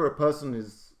that whatever a person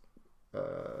is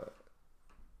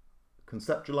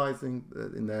conceptualizing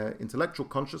in their intellectual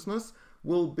consciousness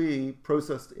will be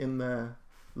processed in their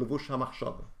levush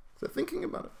ha-machshava. So they're thinking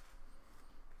about it.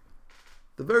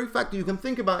 The very fact that you can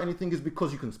think about anything is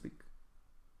because you can speak.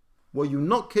 Were you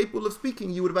not capable of speaking,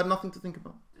 you would have had nothing to think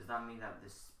about. Does that mean that the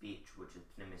speech, which is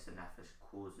pnimis and nefesh,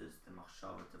 causes the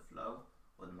machshava to flow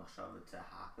or the machshava to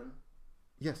happen?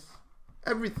 Yes,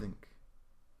 everything.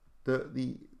 The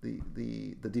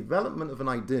development of an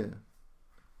idea,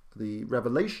 the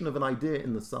revelation of an idea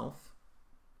in the self,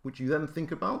 which you then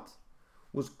think about,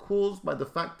 was caused by the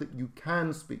fact that you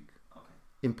can speak. Okay.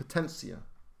 In potentia,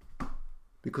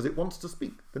 because it wants to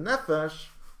speak. The nefesh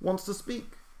wants to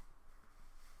speak.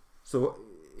 So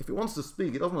if it wants to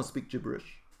speak, it doesn't want to speak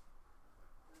gibberish.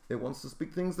 It wants to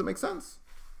speak things that make sense.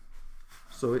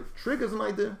 So it triggers an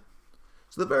idea.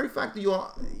 So the very fact that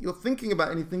you're thinking about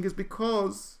anything is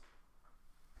because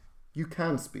you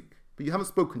can speak, but you haven't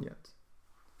spoken yet.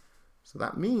 So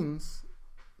that means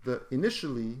that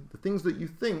initially the things that you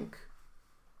think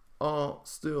are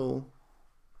still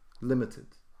limited.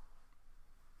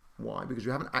 Why? Because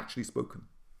you haven't actually spoken.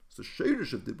 It's the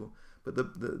sheirish of dibur. But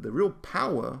the real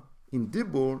power in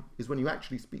dibur is when you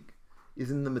actually speak,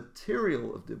 is in the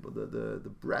material of dibur, the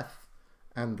breath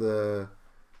and the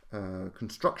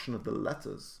construction of the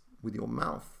letters with your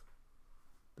mouth,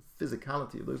 the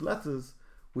physicality of those letters,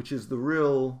 which is the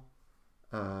real,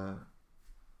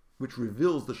 which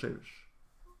reveals the sheirish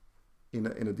in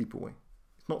a deeper way.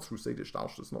 It's not through seder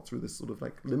shtalshus, it's not through this sort of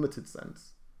like limited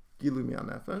sense, gilu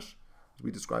mi'anefesh, as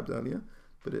we described earlier,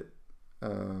 but it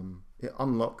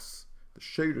unlocks the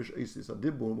sheirish osis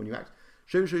adibur. When you act,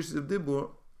 sheirish osis adibur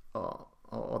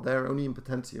are there only in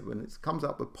potentia. When it comes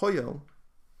out with poyel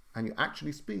and you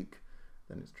actually speak,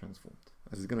 then it's transformed,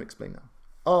 as he's going to explain now.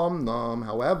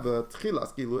 However,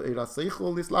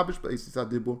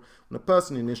 when a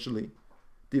person initially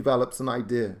develops an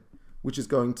idea which is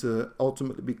going to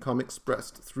ultimately become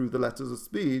expressed through the letters of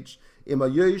speech,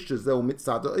 even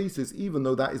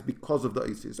though that is because of the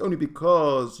isis, only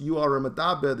because you are a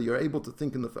medaber that you're able to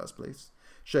think in the first place.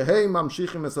 They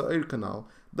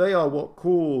are what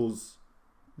cause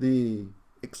the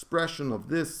expression of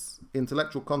this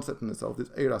intellectual concept in itself, this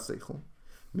eira seichel.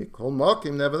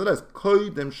 Nevertheless,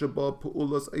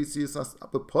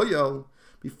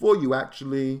 before you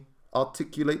actually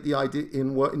articulate the idea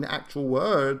in actual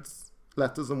words,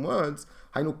 letters and words,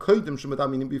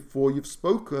 meaning before you've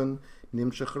spoken, the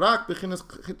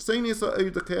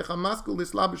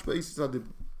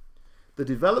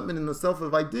development in the self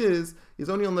of ideas is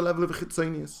only on the level of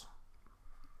chitzonius.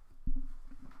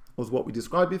 Was what we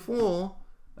described before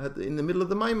in the middle of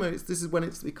the Maimah. This is when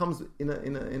it becomes in a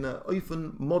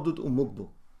oifen modud umugbul.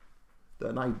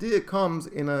 That an idea comes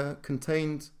in a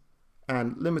contained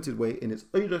and limited way in its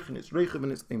oirech, in its reichav,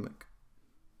 and its emek.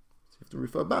 So you have to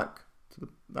refer back to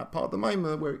that part of the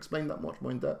Maimah where it explained that much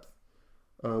more in depth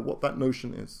what that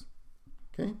notion is.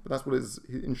 Okay, but that's what is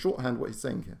in shorthand what he's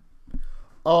saying here.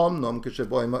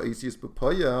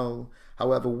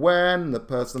 However, when the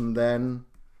person then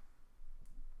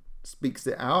speaks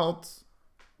it out,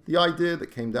 the idea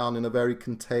that came down in a very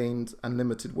contained and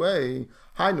limited way,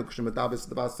 when a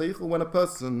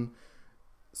person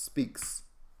speaks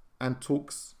and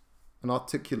talks and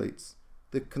articulates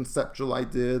the conceptual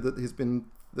idea that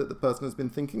the person has been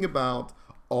thinking about,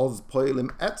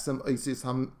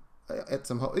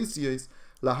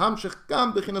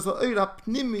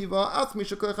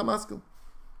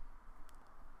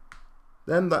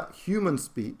 then that human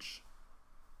speech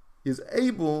is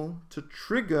able to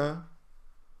trigger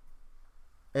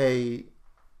a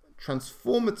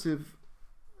transformative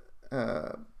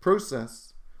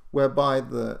process whereby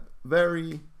the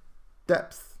very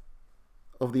depth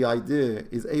of the idea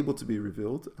is able to be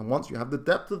revealed. And once you have the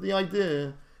depth of the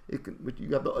idea, you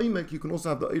have the oimek, you can also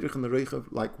have the oirich and the reichav,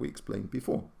 like we explained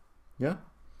before. Yeah?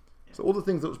 So all the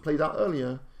things that was played out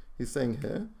earlier, he's saying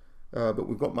here, but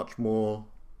we've got much more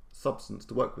substance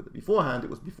to work with it. Beforehand, it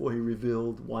was before he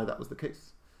revealed why that was the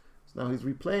case. So now he's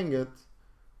replaying it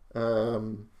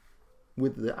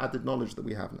with the added knowledge that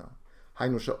we have now.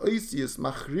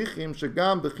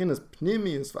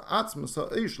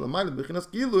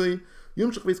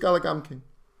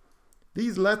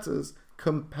 These letters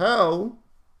compel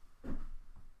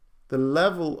the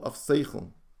level of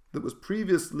seichel that was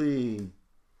previously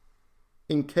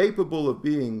incapable of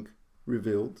being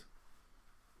revealed.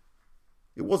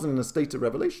 It wasn't in a state of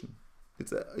revelation.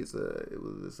 It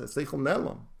was a seichel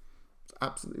ne'elam.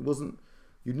 Absolutely, it wasn't.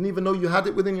 You didn't even know you had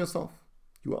it within yourself.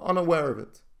 You were unaware of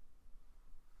it.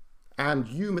 And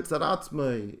you,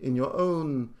 mitzaratzmei, in your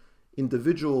own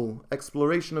individual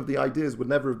exploration of the ideas, would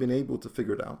never have been able to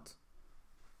figure it out.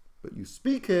 But you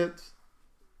speak it,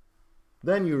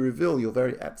 then you reveal your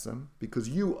very etzem, because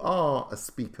you are a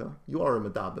speaker, you are a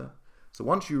medaber. So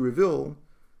once you reveal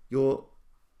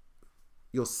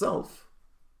yourself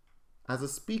as a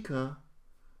speaker,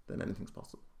 then anything's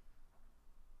possible.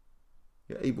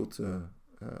 You're able to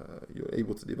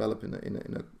develop in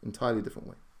an entirely different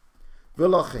way.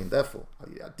 Therefore,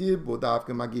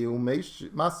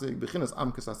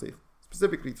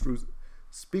 specifically through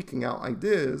speaking out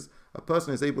ideas, a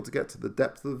person is able to get to the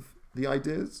depth of the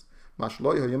ideas.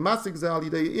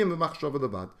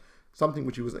 Something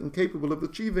which he was incapable of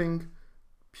achieving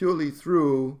purely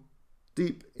through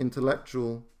deep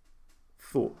intellectual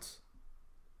thought.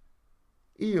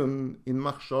 Iyun in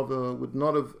machshava would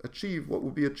not have achieved what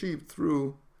would be achieved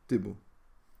through dibur.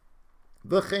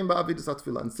 And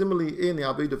similarly in the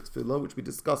Avodah of Tefillah, which we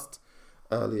discussed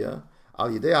earlier,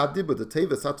 through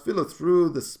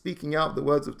the speaking out the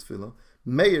words of Tefillah,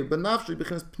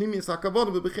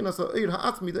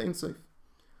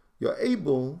 you're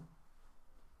able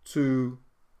to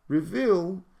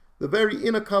reveal the very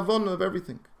inner kavanah of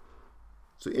everything.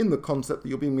 So in the concept that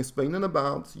you're being misbeinen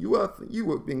about, you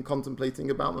were being contemplating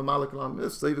about Mamala Kalam,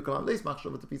 Seva Kalam, Leis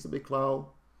Machshava Tepisa Beklal,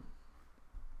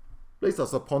 Leis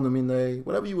Asaponamine,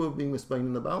 whatever you were being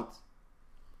misbeinen about.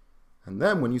 And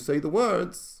then when you say the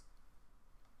words,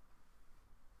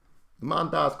 Man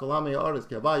Das Kolame Aris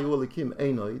Ki Havai Ulikim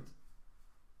Einoid,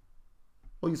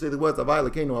 or you say the words Havai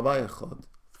Lekenu Havai Echad,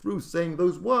 through saying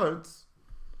those words,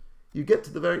 you get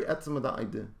to the very etzem of that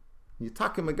idea. You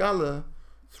take a megala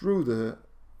through the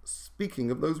speaking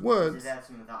of those words. Is it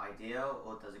etzem of that idea,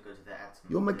 or does it go to the etzem?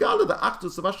 Your megala, the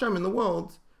actus of Hashem in the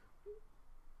world,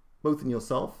 both in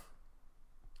yourself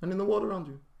and in the world around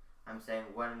you. I'm saying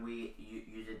when we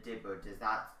use a dibur, does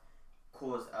that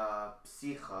cause a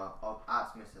psicha of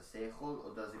atmis seichel,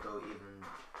 or does it go even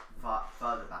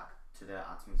further back to the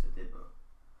atmis dibur?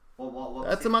 Or what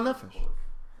Etzem HaNefesh.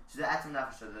 So the etzem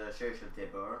nefesh of the shirish of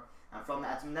dibur, and from the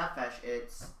etzem nefesh,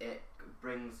 it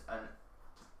brings an,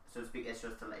 so to speak, it's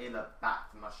just to le'ila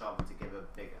back to mashava to give a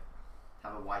bigger, to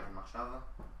have a wider mashava.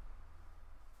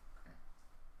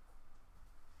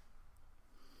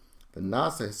 The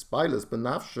nase hispilus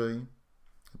benafshe,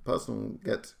 a person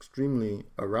gets extremely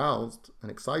aroused and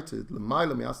excited, than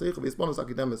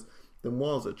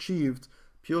was achieved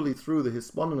purely through the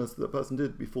hisponeness that the person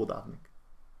did before davening.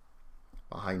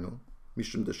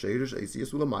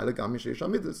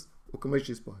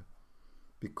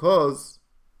 Because,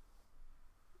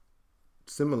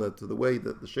 similar to the way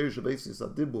that the sheirush of Eisius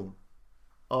Adibur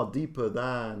are deeper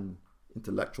than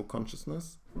intellectual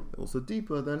consciousness, they're also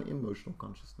deeper than emotional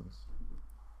consciousness.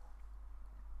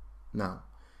 Now,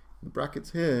 the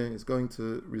brackets here is going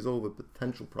to resolve a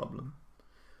potential problem.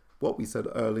 What we said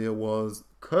earlier was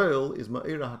Koil is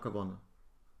Ma'ira HaKavana.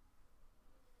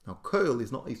 Now, Koil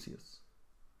is not Eisius.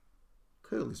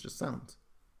 Koil is just sound,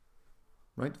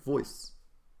 right? Voice,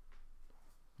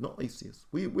 not Eisius.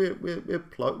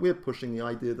 We're pushing the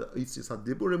idea that Eisius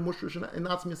Hadibur and Mushrish and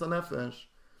Atzmis HaNefesh.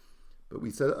 But we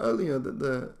said earlier that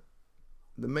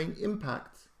the main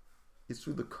impact is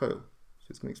through the Koil. So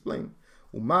it's going to explain.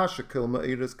 This that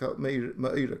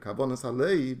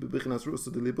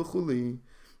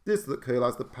Koil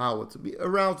has the power to be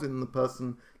aroused in the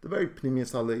person, the very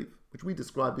pnimius halev, which we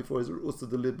described before as Ru'usa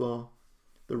de Liba,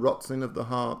 the rotzin of the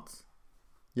heart.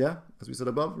 Yeah, as we said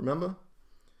above, remember?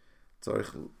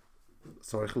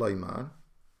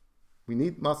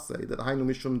 We must say that Hainu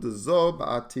Mishum de Zo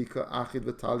Ba'atika Achid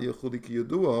V'Talia Chudik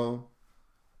Yudua,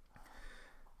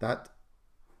 that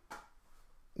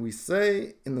we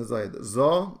say in the Zayed,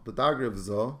 Zo, the dagger of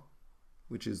Zo,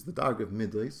 which is the dagger of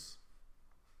Midas,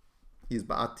 is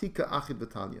Ba'atika Achid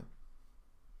V'Talia,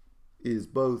 is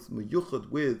both meyuchad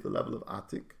with the level of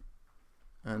Atik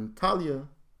and Talia,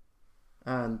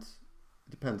 and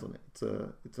it depends on it.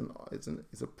 It's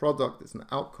a product, it's an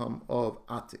outcome of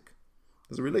Atik.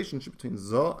 There's a relationship between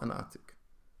Zo and Atik,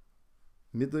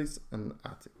 Midas and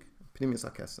Atik, Pnimis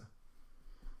HaKeseh.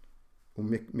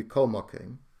 Mikol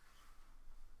Makeim.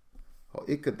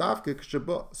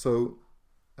 So,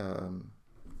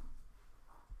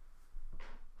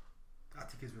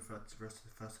 Atik is referred to first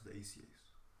to the ACAs.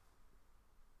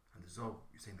 And the Zo,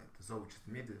 you're saying that the Zo, which is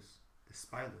the Midas, the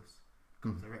Spilus,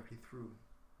 comes directly through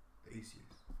the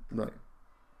ACAs. Right.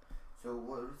 So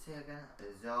what would you say again?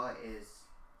 Zo is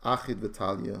Achid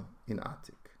V'Talia in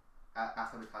Atik.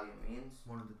 Achid V'Talia means?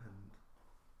 One independent.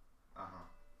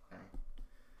 Okay.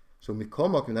 So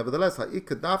Mikomak, nevertheless,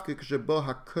 ha'ikadavke k'shebo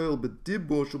ha'koil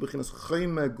b'dibur shu b'chinas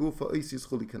chayme gufa oisis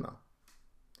chulikana.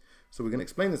 So we're going to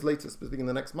explain this later, specifically in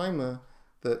the next mimer,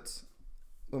 that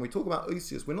when we talk about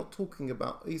oisius, we're not talking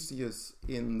about oisius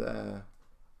in their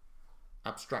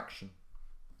abstraction,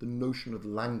 the notion of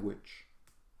language,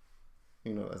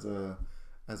 as a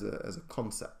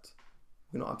concept.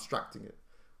 We're not abstracting it.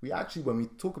 We actually, when we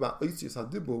talk about oisius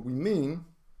hadibur, we mean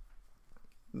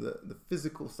the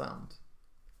physical sound,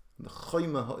 the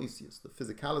choyma ha'oisius, the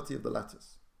physicality of the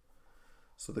letters.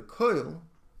 So the koil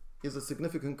is a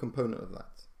significant component of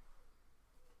that.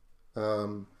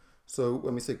 So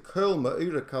when we say koil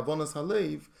ma'ira kavonas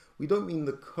halev, we don't mean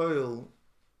the koil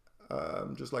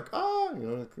just like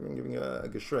giving a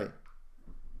geshrei.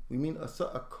 We mean a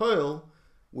koil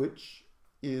which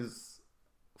is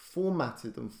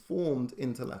formatted and formed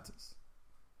into letters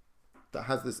that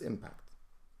has this impact.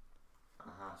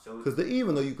 Because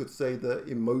even though you could say the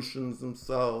emotions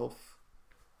themselves,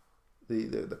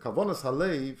 the kavonas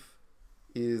halev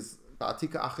is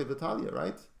ba'atika achid v'talia,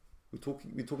 right?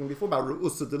 We're talking before about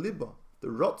ru'usa de liba, the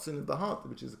rotzin of the heart,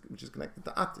 which is connected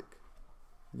to Atik.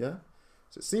 Yeah?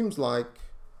 So it seems like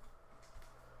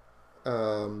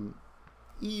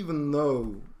even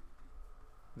though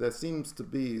there seems to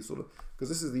be because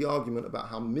this is the argument about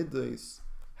how middays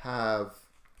have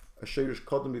a sheirish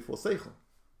kodem before seichel.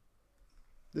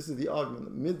 This is the argument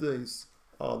that middays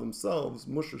are themselves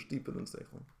mushrish deeper than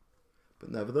seichel.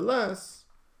 But nevertheless,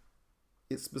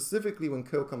 it's specifically when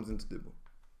koil comes into dibur.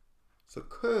 So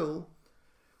koil,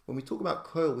 when we talk about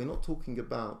koil, we're not talking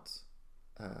about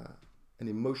an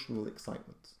emotional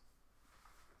excitement.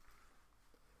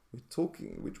 We're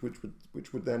talking, which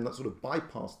would then sort of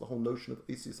bypass the whole notion of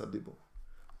Eisius Hadibur.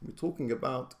 We're talking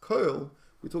about koil.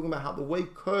 We're talking about how the way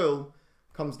koil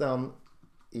comes down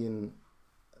in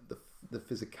the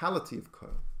physicality of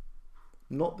koil,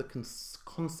 not the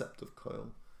concept of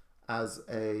koil as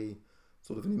a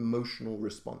sort of an emotional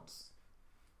response.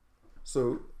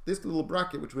 So this little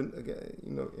bracket, which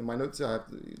again, in my notes here, I have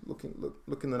to look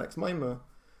in the next mimer.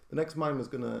 The next mimer is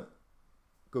going to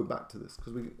go back to this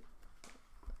because we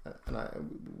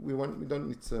don't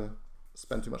need to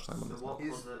spend too much time on this. So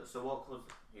what caused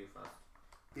you first?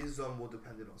 Is Zoh more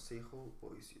dependent on Seichel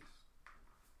or Isius?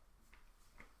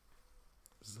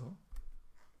 Zoh?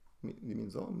 You mean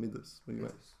Zoh? Midas? What do you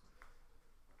mean?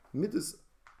 Midas,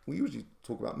 we usually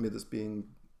talk about Midas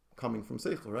coming from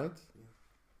Seichel, right? Yeah.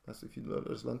 That's if you learn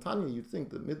Lantanya, you'd think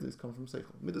that Midas come from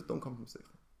Seichel. Midas don't come from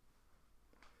Seichel.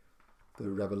 The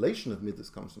revelation of Midas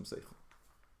comes from Seichel.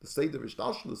 The Seder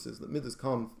Ishtalshlus is that Midas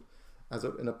come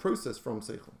in a process from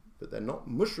Seichel, but they're not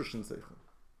mushrish in Seichel.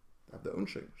 They have their own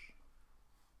sheish.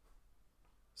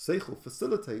 Seichel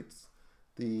facilitates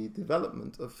the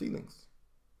development of feelings,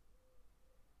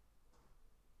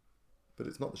 but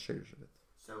it's not the sheish of it.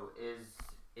 So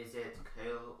is it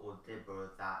Kol or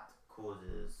Dibur that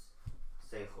causes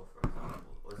Seichel, for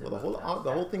example? Or is it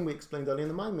The whole thing we explained earlier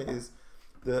in the Maimah is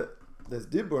that there's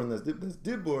Dibur and there's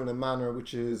Dibur in a manner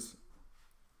which is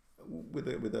with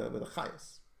a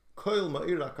chayas. Kol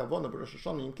ma'ira kavona b'Rosh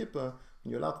Hashanah Yom Kippur,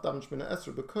 when you're allowed to daven Shemina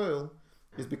Esrei b'Kol,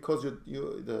 is because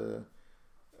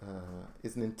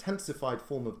it's an intensified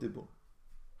form of Dibur.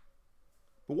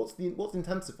 But what's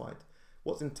intensified?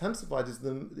 What's intensified is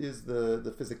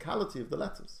the physicality of the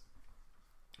letters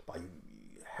by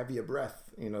heavier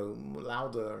breath,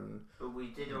 louder. But we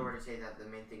did already say that the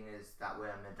main thing is that we're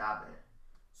medaber.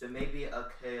 So maybe a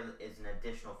kol is an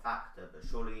additional factor, but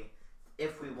surely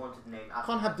if we wanted to name, You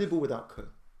can't have Dibur without kol.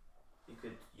 You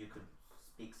could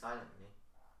speak silently.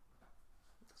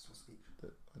 That's not speech. I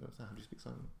don't understand. How do you speak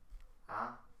silently?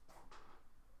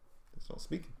 It's not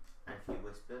speaking. And if you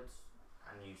whispered,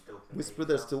 and you still can Whisper,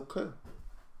 there's still kol.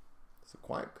 It's a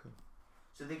quiet kol.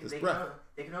 So they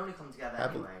can only come together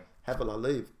anyway. Hevel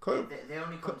alev kol. They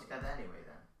only come together anyway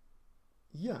then.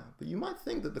 Yeah, but you might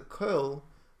think that the kol,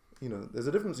 there's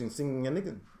a difference in singing a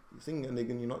niggin. You're singing a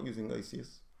niggin, you're not using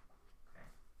Asius. Okay.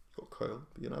 You've got kol,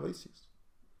 but you don't have Asius.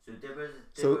 So Dibur is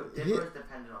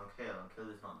dependent on kol, and kol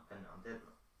is not dependent on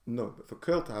Dibur. No, but for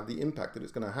kol to have the impact that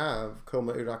it's going to have, kol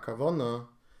ma'ira kavona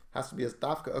has to be as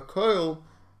dafka a kol,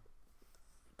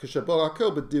 kishabor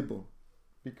kol b'dibur,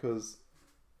 because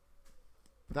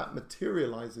that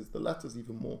materializes the letters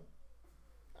even more.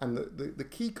 And the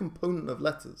key component of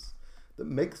letters that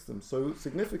makes them so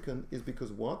significant is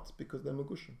because what? Because they're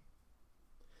magushim.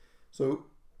 So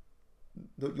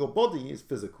your body is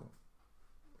physical,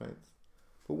 right?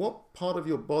 But what part of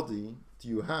your body do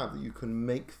you have that you can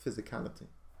make physicality?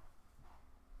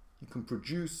 You can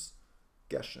produce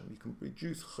geshem, you can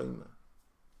produce chayma.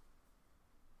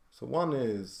 So one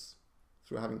is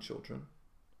through having children,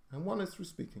 and one is through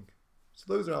speaking. So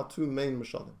those are our two main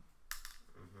mashalim,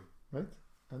 right?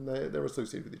 And they're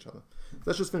associated with each other.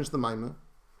 Let's just finish the Maimah.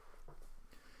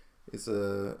 It's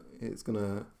going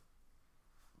to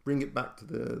bring it back to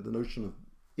the notion of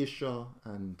Isha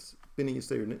and Bini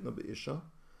Yisei Nitna Be'isha.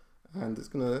 And it's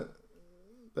going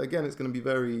to be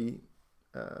very,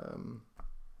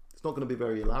 it's not going to be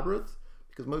very elaborate,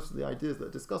 because most of the ideas that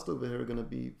are discussed over here are going to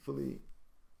be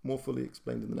more fully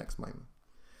explained in the next Maimah.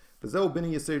 And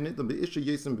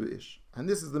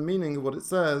this is the meaning of what it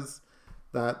says,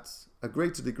 that a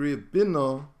greater degree of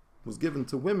bina was given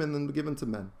to women than given to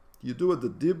men. You do the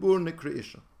dibur nikra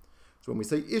isha. So when we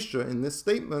say isha in this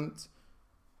statement,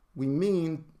 we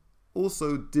mean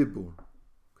also dibur,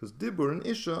 because dibur and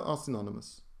isha are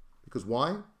synonymous. Because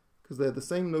why? Because they're the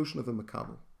same notion of a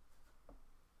makabel.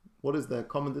 What is their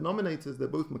common denominators? They're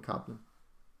both makablim.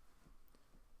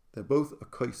 They're both a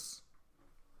kais.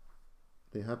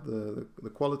 They have the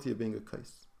quality of being a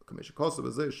kais.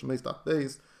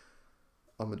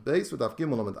 Amid base with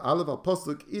Gimel Amid Aleph al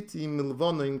Pasuk iti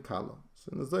milvonin kala.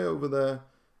 So in the Zayah over there,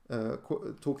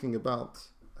 talking about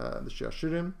the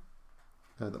Shiashirim,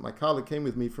 that my kala came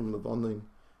with me from Levonin,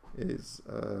 is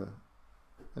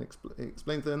and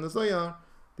explains there in the Zayah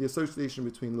the association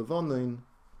between Levonin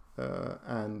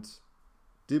and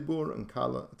Dibur and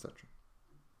Kala, etc.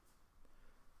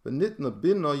 But nitna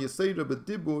bina yesera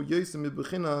b'dibur yosem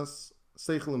b'chinas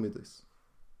seichel midis.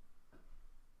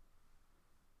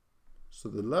 So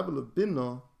the level of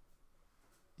bina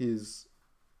is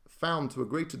found to a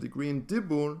greater degree in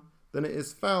dibur than it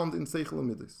is found in seichel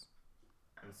midis.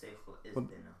 And seichel is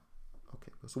bina.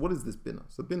 Okay, so what is this bina?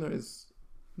 So bina is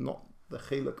not the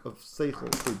chelak of seichel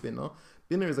to bina.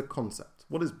 Bina is a concept.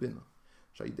 What is bina?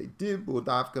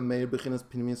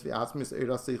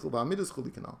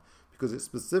 Because it's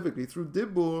specifically through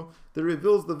dibur that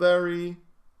reveals the very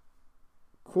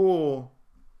core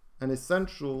and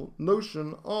essential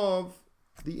notion of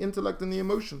the intellect and the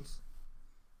emotions.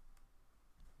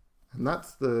 And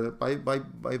that's the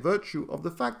by virtue of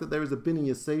the fact that there is a bina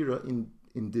yesera in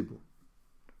dibur.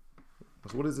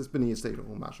 So what is this bina yesera?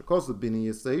 Well, Masha, because the bina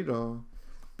yesera,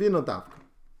 bina davka.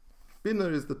 Bina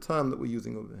is the term that we're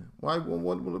using over here. Why?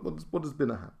 What does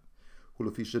bina have?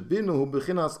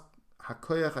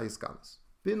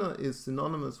 Bina is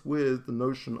synonymous with the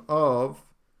notion of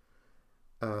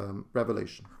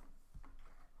revelation.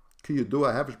 Because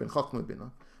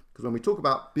when we talk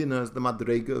about bina as the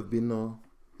madrega of bina,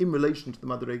 in relation to the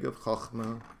madrega of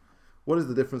chachma, what is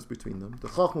the difference between them? The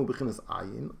chachma b'chinas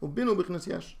ayin, or bina b'chinas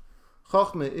yesh.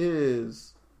 Chachma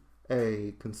is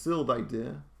a concealed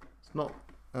idea; it's not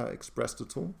expressed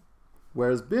at all.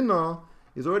 Whereas bina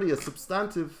is already a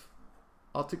substantive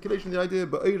articulation of the idea.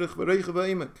 Ba'eirich v'reicha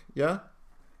v'emek. Yeah.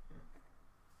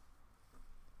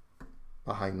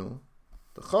 Bahainu.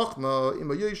 The chachma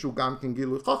ima yeshu gam ken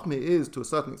gilui. Chachma is to a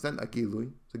certain extent a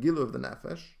gilui. It's a gilui of the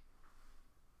nefesh.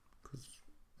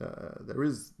 There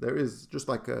is just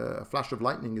like a flash of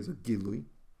lightning is a gilui.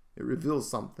 It reveals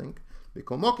something.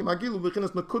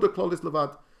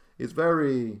 It's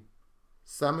very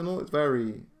seminal. It's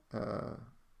very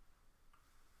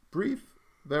brief,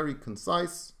 very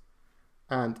concise,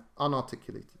 and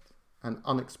unarticulated, and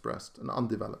unexpressed, and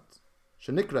undeveloped.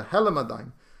 Shenikra helam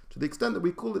adain, to the extent that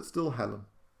we call it still helam,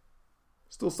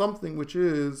 still something which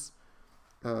is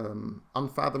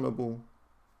unfathomable,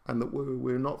 and that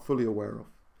we're not fully aware of.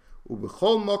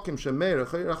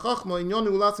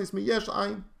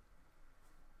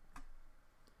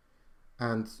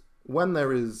 And when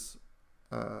there is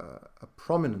a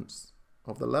prominence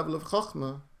of the level of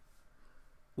chachma,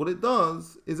 what it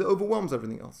does is it overwhelms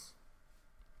everything else.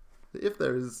 If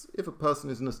a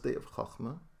person is in a state of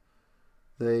chachma,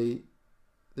 it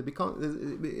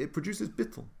produces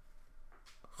bittul.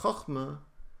 Chachma,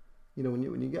 when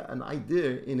you get an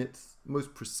idea in its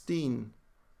most pristine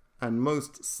and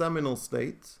most seminal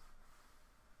state,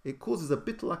 it causes a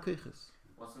bittul akeches.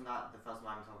 Wasn't that the first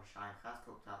line of Shai Chas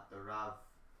talked about the Rav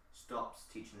stops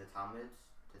teaching the Talmud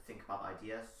to think about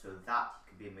ideas so that he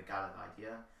can be a Megal of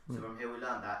idea. So from here we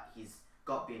learn that he's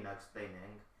got Bina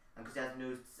explaining, and because he has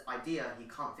no idea, he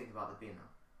can't think about the Bina.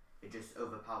 It just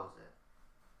overpowers it.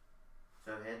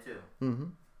 So here too,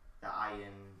 the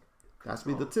ayin has to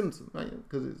be the tzimtzum, right?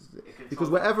 Because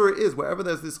wherever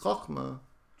there's this chachma,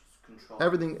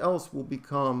 everything else will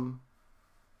become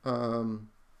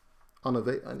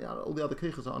unavailable, and all the other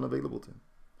keiches are unavailable to him.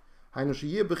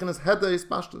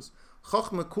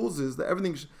 Chachma causes that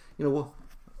everything,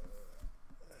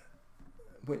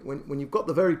 when you've got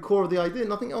the very core of the idea,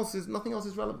 nothing else is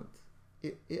relevant.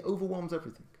 It overwhelms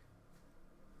everything,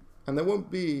 and there won't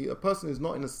be a person who's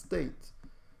not in a state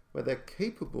where they're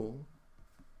capable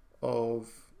of.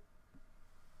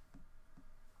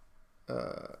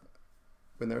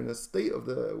 When they're in a state of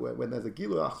when there's a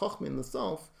gilu chachma in the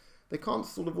self, they can't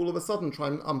sort of all of a sudden try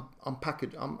and unpack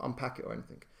it or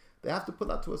anything. They have to put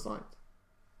that to a side.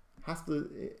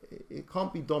 It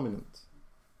can't be dominant.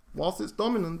 Whilst it's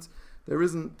dominant, there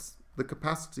isn't the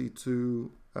capacity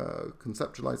to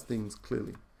conceptualize things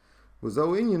clearly. So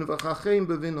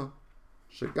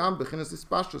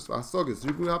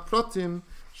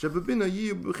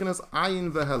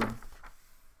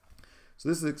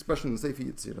this is an expression in Sefer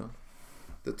Yetzirah,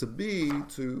 that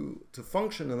to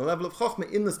function in the level of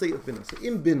Chochmah in the state of Bina. So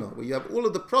in Bina, where you have all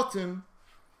of the pratim,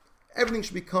 everything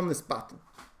should become this battle.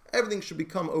 Everything should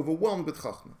become overwhelmed with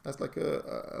Chochmah. That's like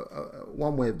a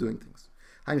one way of doing things.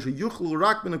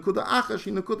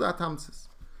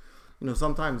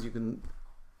 Sometimes you can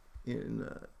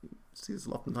see this a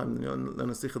lot of times in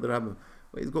the Sikha of the Rebbe,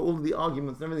 where he's got all of the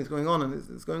arguments and everything's going on, and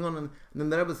it's going on, and then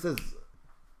the Rebbe says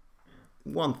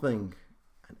one thing,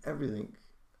 and everything.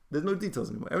 There's no details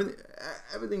anymore.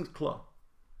 Everything's clear.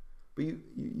 But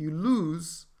you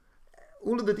lose,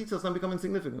 all of the details now become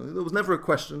insignificant. There was never a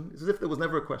question. It's as if there was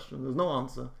never a question. There was no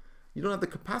answer. You don't have the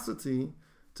capacity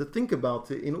to think about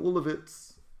it in all of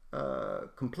its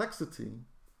complexity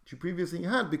that you previously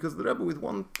had, because the Rebbe with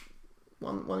one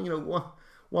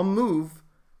move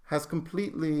has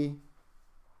completely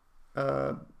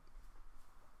acted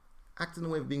in a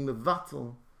way of being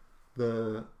mevatel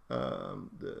the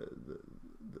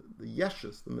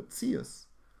yeshus, the metzias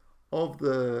of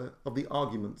the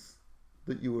arguments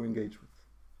that you were engaged with.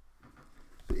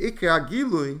 The ikar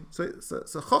gilui, so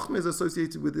chochmah is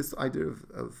associated with this idea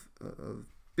of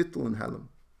bittul and helam,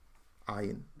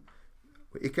 ayin.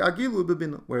 Ikar gilui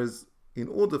bebina. Whereas in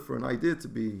order for an idea to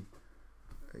be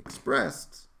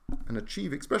expressed and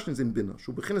achieve expressions in bina,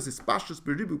 shu bechinas ispashus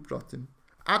beribu pratim,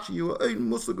 achi you are ein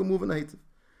musag amuv nahitiv,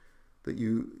 that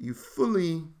you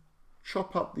fully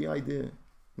chop up the idea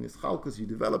In its chalkus, you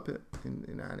develop it. And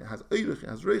it has oirich, it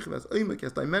has reichiv, it has oimek, it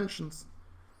has dimensions.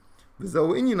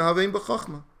 V'zeu inyan havein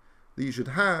b'chachma. That you should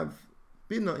have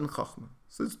bina in chachma.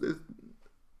 So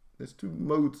there's two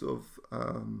modes of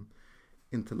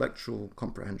intellectual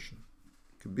comprehension.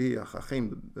 It could be a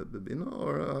chachem b'bina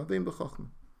or a havein b'chachma.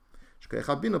 Shkeich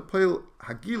habina poil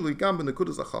hagilui gam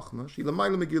b'nekudas hachachma shi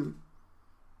l'mayla megilu.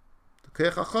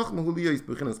 Keich hachachma hu liyos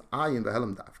b'chinas ayin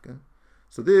v'helem davke.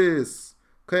 So this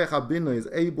Keich habina is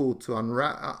able to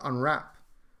unwrap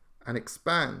and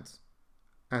expand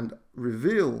and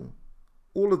reveal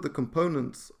all of the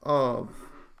components of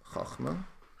chachma,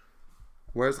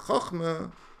 whereas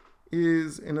chachma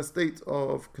is in a state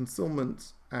of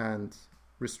concealment and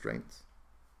restraint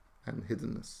and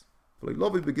hiddenness.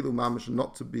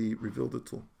 Not to be revealed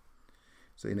at all.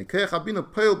 So in a keich habina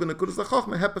peil b'nekudas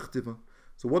hachachma hepech tiva.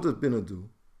 So what does bina do?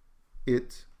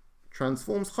 It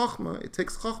transforms chachma. It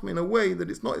takes chachma in a way that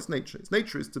it's not its nature. Its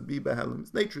nature is to be behelem.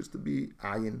 Its nature is to be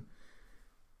ayin.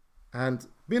 And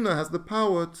bina has the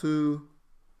power to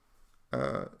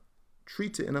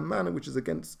treat it in a manner which is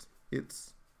against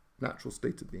its natural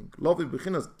state of being. Lovi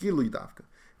b'chinas gilui davka,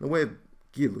 in a way of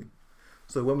gilui.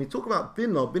 So when we talk about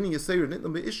bina yisayir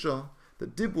nitna be'isha,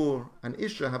 that dibur and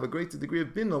isha have a greater degree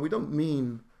of bina, we don't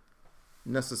mean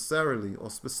necessarily or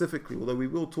specifically, although we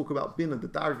will talk about bina, the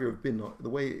darga of bina, the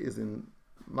way it is in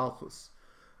Malchus,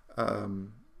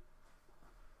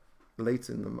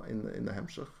 later in the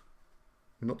Hemshech.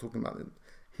 We're not talking about it.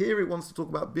 Here it wants to talk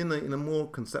about bina in a more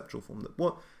conceptual form. That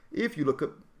what if you look at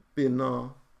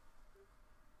bina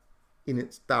in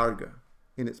its darga,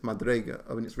 in its madrega,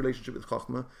 in its relationship with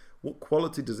chachma, what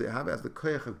quality does it have? It has the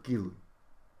koyach of gilu.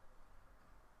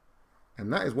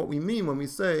 And that is what we mean when we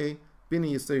say bina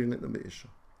yisayir nitna be'isha.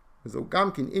 So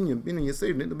gamkin inyan bina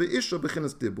yisayir nitna be'isha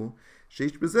b'chinas dibu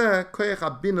sheish b'zeh koyach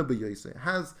ha-bina b'yoseh. It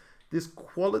has this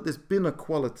quality, this bina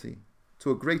quality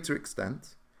to a greater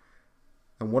extent.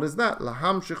 And what is that?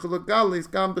 Laham shechul galis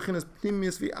gam b'chinas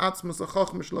pnimius v'atzmus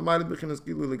achachma sh'lamayla b'chinas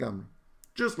gilu legamri.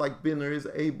 Just like bina is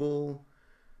able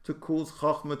to cause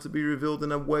chachma to be revealed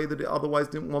in a way that it otherwise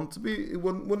didn't want to be, it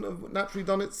wouldn't have naturally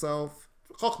done itself.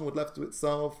 Chachma would left to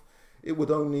itself. It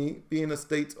would only be in a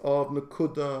state of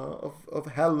nekuda, of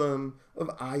helem, of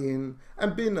ayin,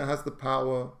 and bina has the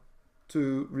power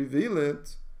to reveal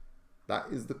it. That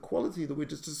is the quality that we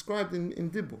just described in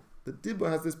dibur. The dibur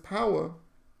has this power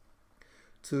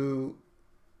to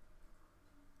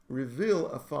reveal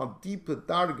a far deeper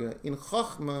darga in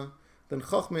chachma than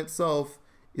chachma itself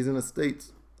is in a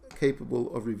state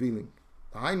capable of revealing.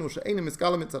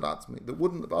 That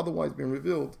wouldn't have otherwise been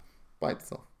revealed by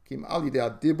itself.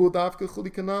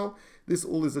 This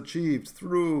all is achieved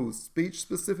through speech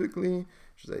specifically,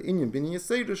 and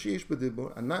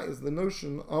that is the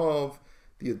notion of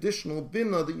the additional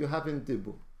bina that you have in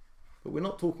dibur. But we're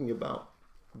not talking about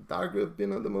the darga of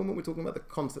bina at the moment, we're talking about the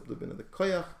concept of bina, the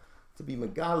koyach to be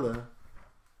megala,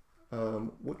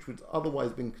 which would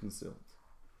otherwise been concealed.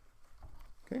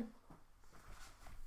 Okay?